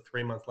 that sort of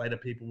 3 months later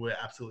people were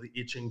absolutely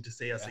itching to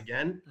see us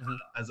again,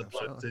 as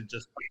opposed to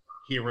just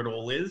here it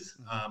all is.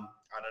 I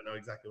don't know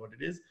exactly what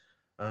it is,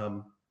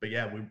 but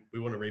we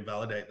want to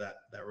revalidate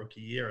that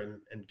rookie year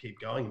and keep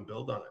going and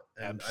build on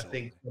it. And I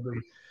think probably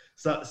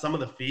some of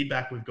the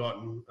feedback we've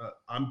gotten,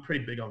 I'm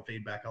pretty big on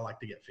feedback. I like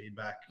to get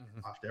feedback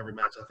after every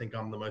match. I think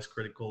I'm the most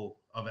critical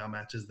of our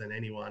matches than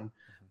anyone.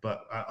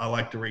 But I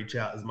like to reach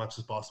out as much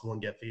as possible and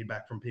get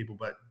feedback from people.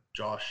 But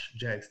Josh,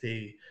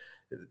 JXT,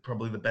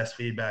 probably the best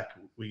feedback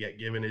we get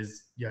given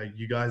is,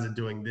 you guys are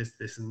doing this,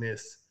 this, and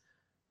this.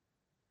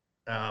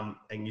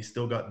 And you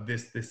still got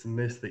this, and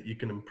this that you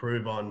can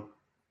improve on.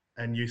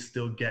 and you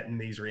still getting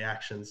these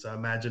reactions. So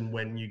imagine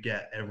when you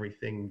get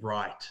everything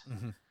right,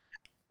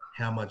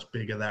 how much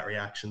bigger that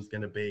reaction's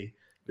going to be.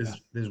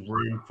 There's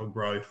room for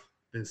growth.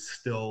 There's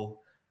still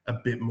a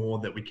bit more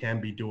that we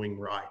can be doing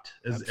right,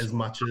 as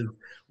much as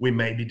we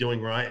may be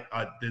doing right.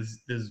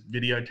 There's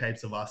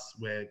videotapes of us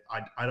where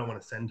I don't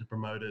want to send to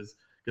promoters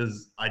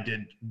because I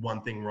did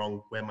one thing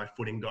wrong where my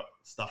footing got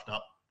stuffed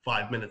up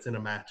 5 minutes in a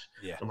match.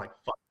 Yeah. I'm like,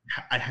 fuck,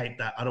 I hate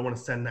that. I don't want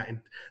to send that in.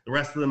 The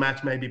rest of the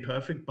match may be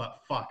perfect, but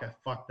fuck, I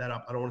fucked that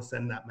up. I don't want to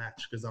send that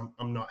match because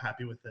I'm not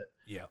happy with it.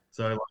 Yeah.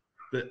 So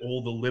like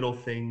all the little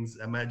things,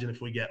 imagine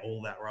if we get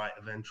all that right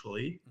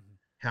eventually,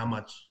 how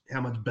much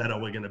better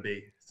we're going to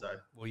be. So,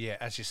 well, yeah,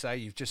 as you say,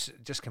 you've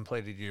just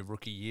completed your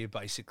rookie year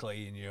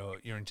basically, and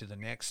you're into the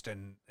next,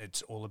 and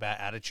it's all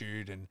about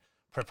attitude and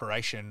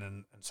preparation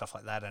and stuff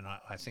like that. And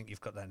I think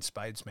you've got that in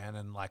spades, man.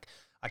 And like,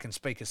 I can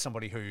speak as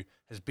somebody who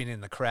has been in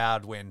the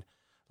crowd when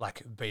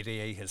like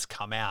BDE has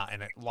come out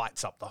and it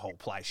lights up the whole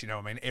place. You know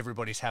what I mean?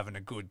 Everybody's having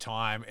a good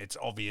time. It's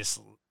obvious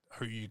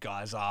who you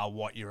guys are,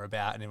 what you're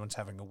about, and everyone's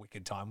having a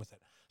wicked time with it.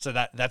 So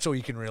that's all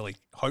you can really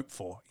hope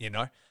for, you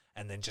know,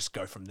 and then just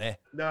go from there.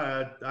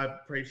 No, I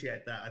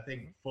appreciate that. I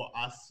think for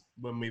us,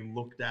 when we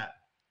looked at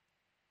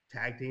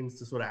tag teams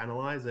to sort of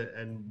analyze it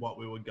and what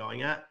we were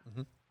going at,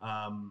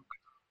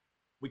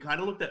 we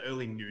kind of looked at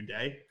early New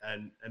Day,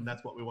 and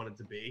that's what we wanted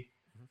to be.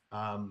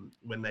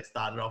 When they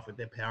started off with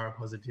their power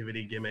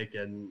positivity gimmick,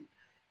 and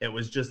it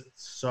was just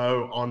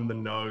so on the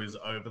nose,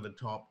 over the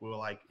top. We were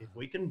like, if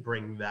we can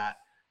bring that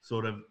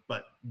sort of,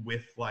 but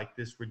with like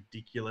this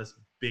ridiculous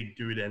big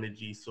dude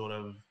energy sort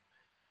of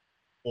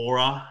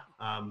aura,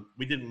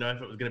 we didn't know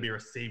if it was going to be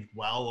received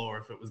well or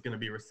if it was going to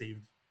be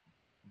received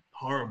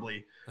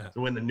horribly. So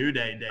when the New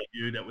Day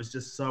debuted, it was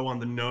just so on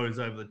the nose,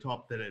 over the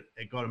top, that it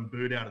got them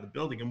booed out of the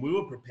building, and we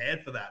were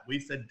prepared for that. We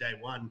said day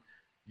one,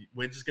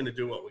 we're just going to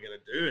do what we're going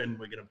to do, and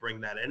we're going to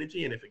bring that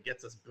energy, and if it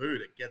gets us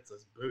booed, it gets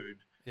us booed.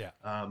 Yeah.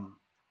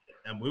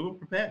 And we were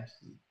prepared.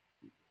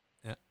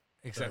 Yeah,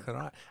 exactly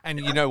right. And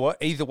you know what?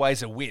 Either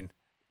way's a win.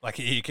 Like,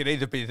 you could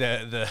either be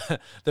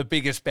the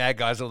biggest bad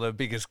guys or the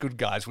biggest good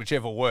guys,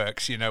 whichever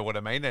works, you know what I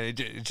mean? And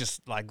it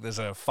just, like, there's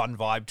a fun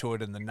vibe to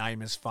it, and the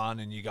name is fun,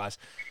 and you guys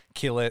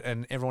kill it,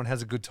 and everyone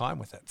has a good time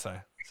with it. So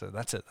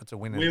that's it. That's a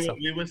win. We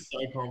were so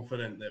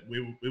confident that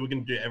we were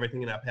going to do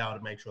everything in our power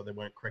to make sure there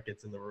weren't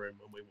crickets in the room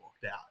when we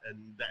walked out.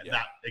 And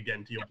that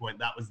again, to your point,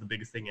 that was the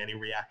biggest thing. Any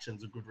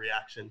reaction's a good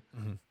reaction.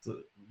 So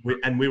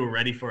we were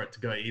ready for it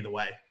to go either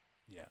way.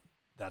 Yeah.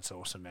 That's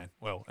awesome, man.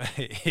 Well,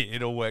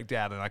 it all worked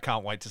out, and I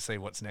can't wait to see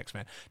what's next,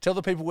 man. Tell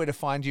the people where to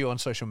find you on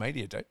social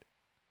media, dude.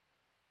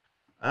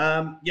 So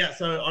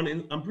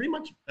I'm pretty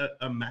much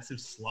a massive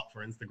slut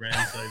for Instagram.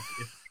 So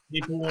if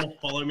people want to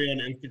follow me on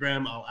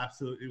Instagram, I'll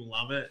absolutely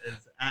love it.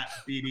 It's at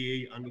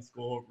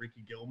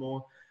BDE_Ricky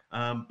Gilmore.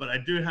 But I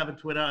do have a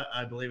Twitter.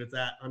 I believe it's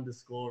at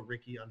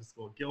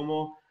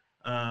 _Ricky_Gilmore.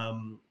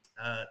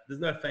 There's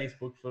no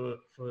Facebook for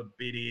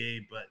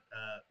BDE, but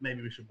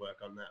maybe we should work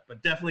on that.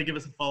 But definitely give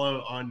us a follow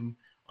on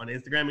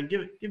Instagram, and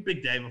give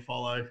Big Dave a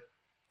follow.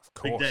 Of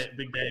course.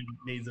 Big Dave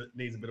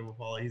needs a bit of a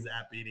follow. He's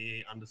at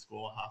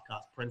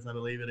BDE_half-caste Prince, I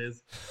believe it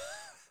is.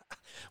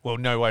 Well,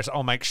 no worries.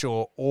 I'll make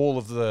sure all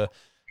of the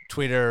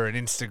Twitter and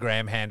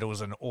Instagram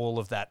handles and all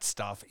of that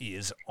stuff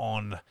is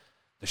on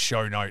the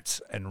show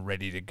notes and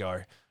ready to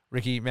go.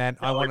 Ricky, man,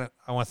 I want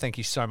to thank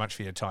you so much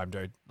for your time,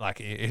 dude.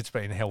 Like, it's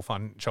been hell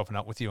fun chopping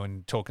up with you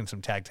and talking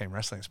some tag team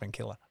wrestling. It's been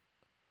killer.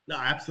 No,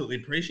 I absolutely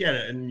appreciate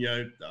it. And,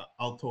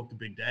 I'll talk to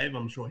Big Dave.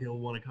 I'm sure he'll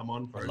want to come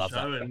on for a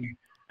show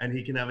and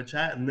he can have a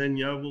chat. And then,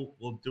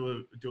 we'll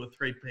do a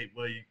three-peat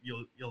where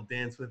you'll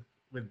dance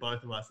with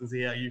both of us and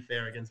see how you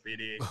fare against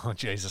BDE. Oh,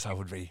 Jesus, I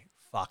would be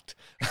fucked.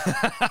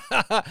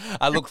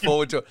 I look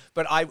forward to it.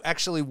 But I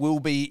actually will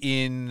be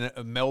in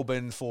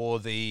Melbourne for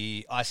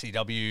the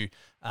ICW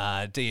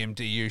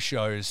DMDU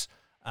shows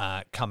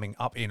coming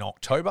up in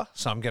October.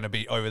 So I'm going to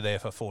be over there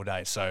for 4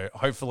 days. So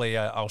hopefully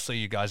I'll see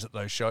you guys at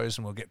those shows,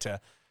 and we'll get to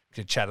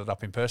chat it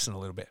up in person a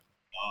little bit.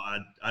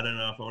 I don't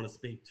know if I want to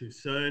speak too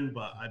soon,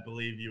 but I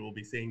believe you will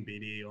be seeing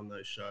BDE on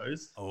those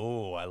shows.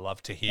 Oh, I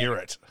love to hear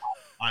it.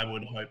 I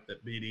would hope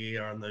that BDE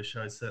are on those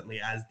shows.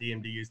 Certainly, as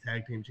DMDU's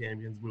tag team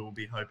champions, we will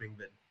be hoping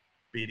that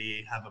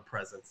BDE have a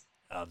presence.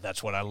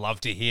 That's what I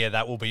love to hear.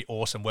 That will be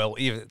awesome. Well,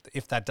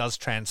 if that does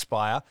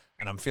transpire,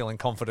 and I'm feeling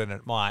confident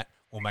it might,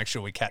 we'll make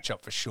sure we catch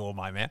up for sure,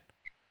 my man.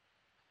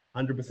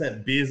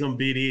 100%. Beers on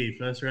BDE.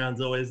 First round's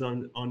always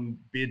on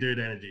Beer Dude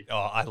Energy. Oh,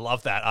 I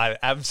love that. I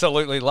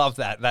absolutely love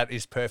that. That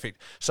is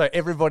perfect. So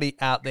everybody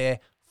out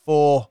there,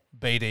 for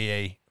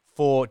BDE,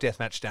 for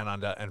Deathmatch Down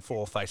Under, and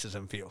for Faces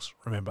and Feels,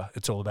 remember,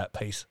 it's all about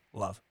peace,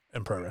 love,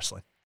 and pro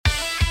wrestling.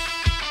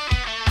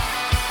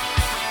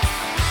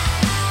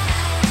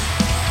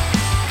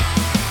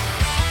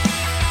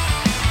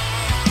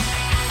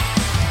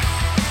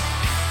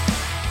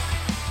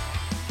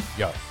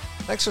 Yo,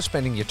 thanks for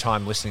spending your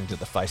time listening to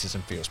the Faces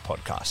and Feels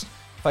podcast.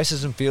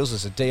 Faces and Feels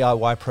is a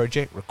DIY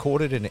project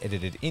recorded and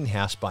edited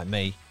in-house by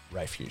me,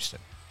 Rafe Houston.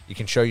 You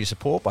can show your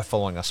support by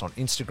following us on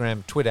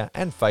Instagram, Twitter,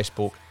 and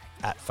Facebook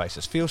at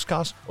Faces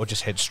Feelscast, or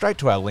just head straight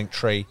to our link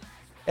tree,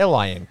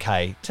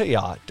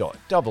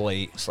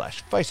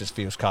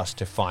 linktr.ee/FacesFeelsCast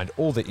to find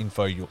all the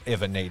info you'll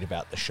ever need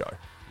about the show.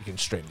 You can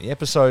stream the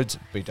episodes,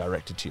 be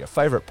directed to your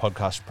favourite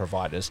podcast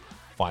providers,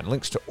 find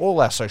links to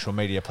all our social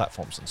media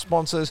platforms and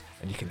sponsors,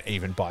 and you can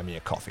even buy me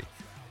a coffee.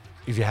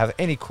 If you have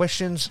any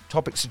questions,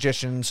 topic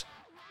suggestions,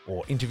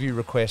 or interview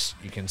requests,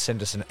 you can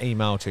send us an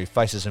email to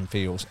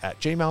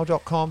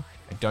facesandfeels@gmail.com,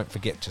 and don't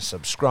forget to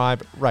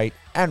subscribe, rate,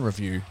 and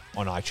review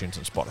on iTunes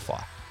and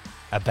Spotify.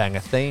 Our banger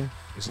theme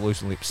is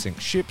Loose Lip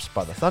Sync Ships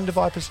by the Thunder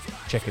Vipers.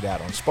 Check it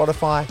out on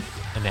Spotify.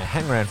 And now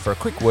hang around for a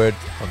quick word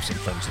from some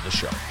friends of the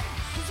show.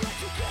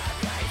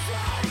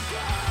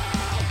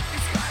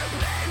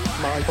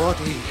 My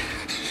body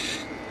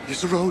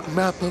is a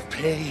roadmap of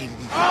pain.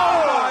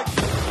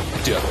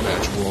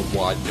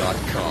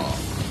 DeathmatchWorldwide.com,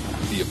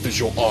 the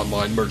official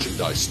online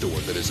merchandise store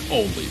that is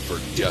only for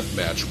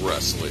deathmatch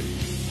wrestling.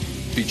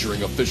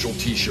 Featuring official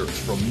t-shirts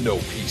from No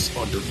Peace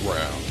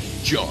Underground,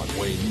 John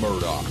Wayne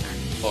Murdoch,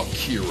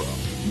 Akira,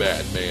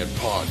 Madman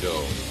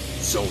Pondo,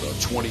 Zona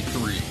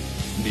 23,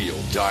 Neil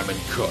Diamond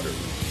Cutter,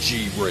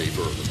 G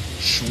Raver,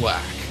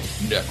 Schlack,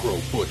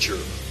 Necro Butcher,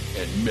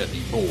 and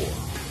many more.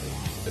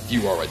 If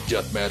you are a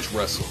deathmatch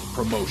wrestler,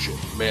 promotion,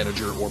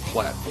 manager, or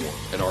platform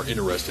and are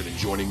interested in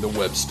joining the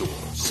web store,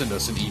 send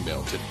us an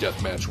email to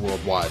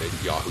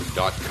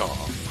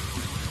deathmatchworldwide@yahoo.com.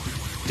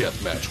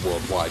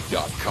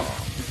 Deathmatchworldwide.com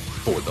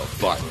for the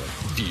violent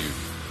feud.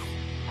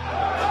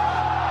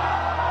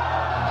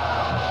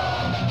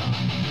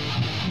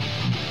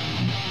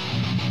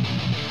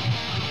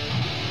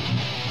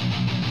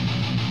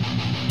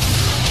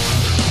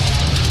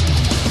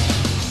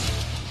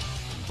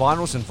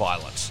 Vinyls and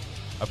Violence,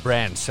 a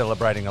brand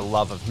celebrating a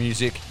love of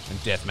music and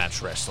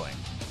deathmatch wrestling.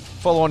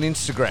 Follow on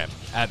Instagram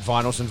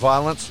 @Vinyls and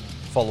Violence,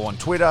 follow on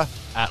Twitter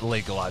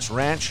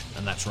 @LegalizeRanch,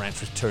 and that's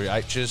ranch with 2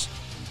 H's,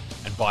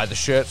 and buy the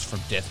shirts from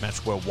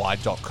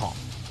deathmatchworldwide.com.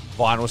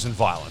 Vinyls and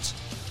Violence.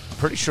 I'm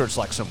pretty sure it's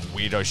like some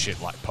weirdo shit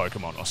like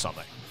Pokemon or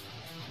something.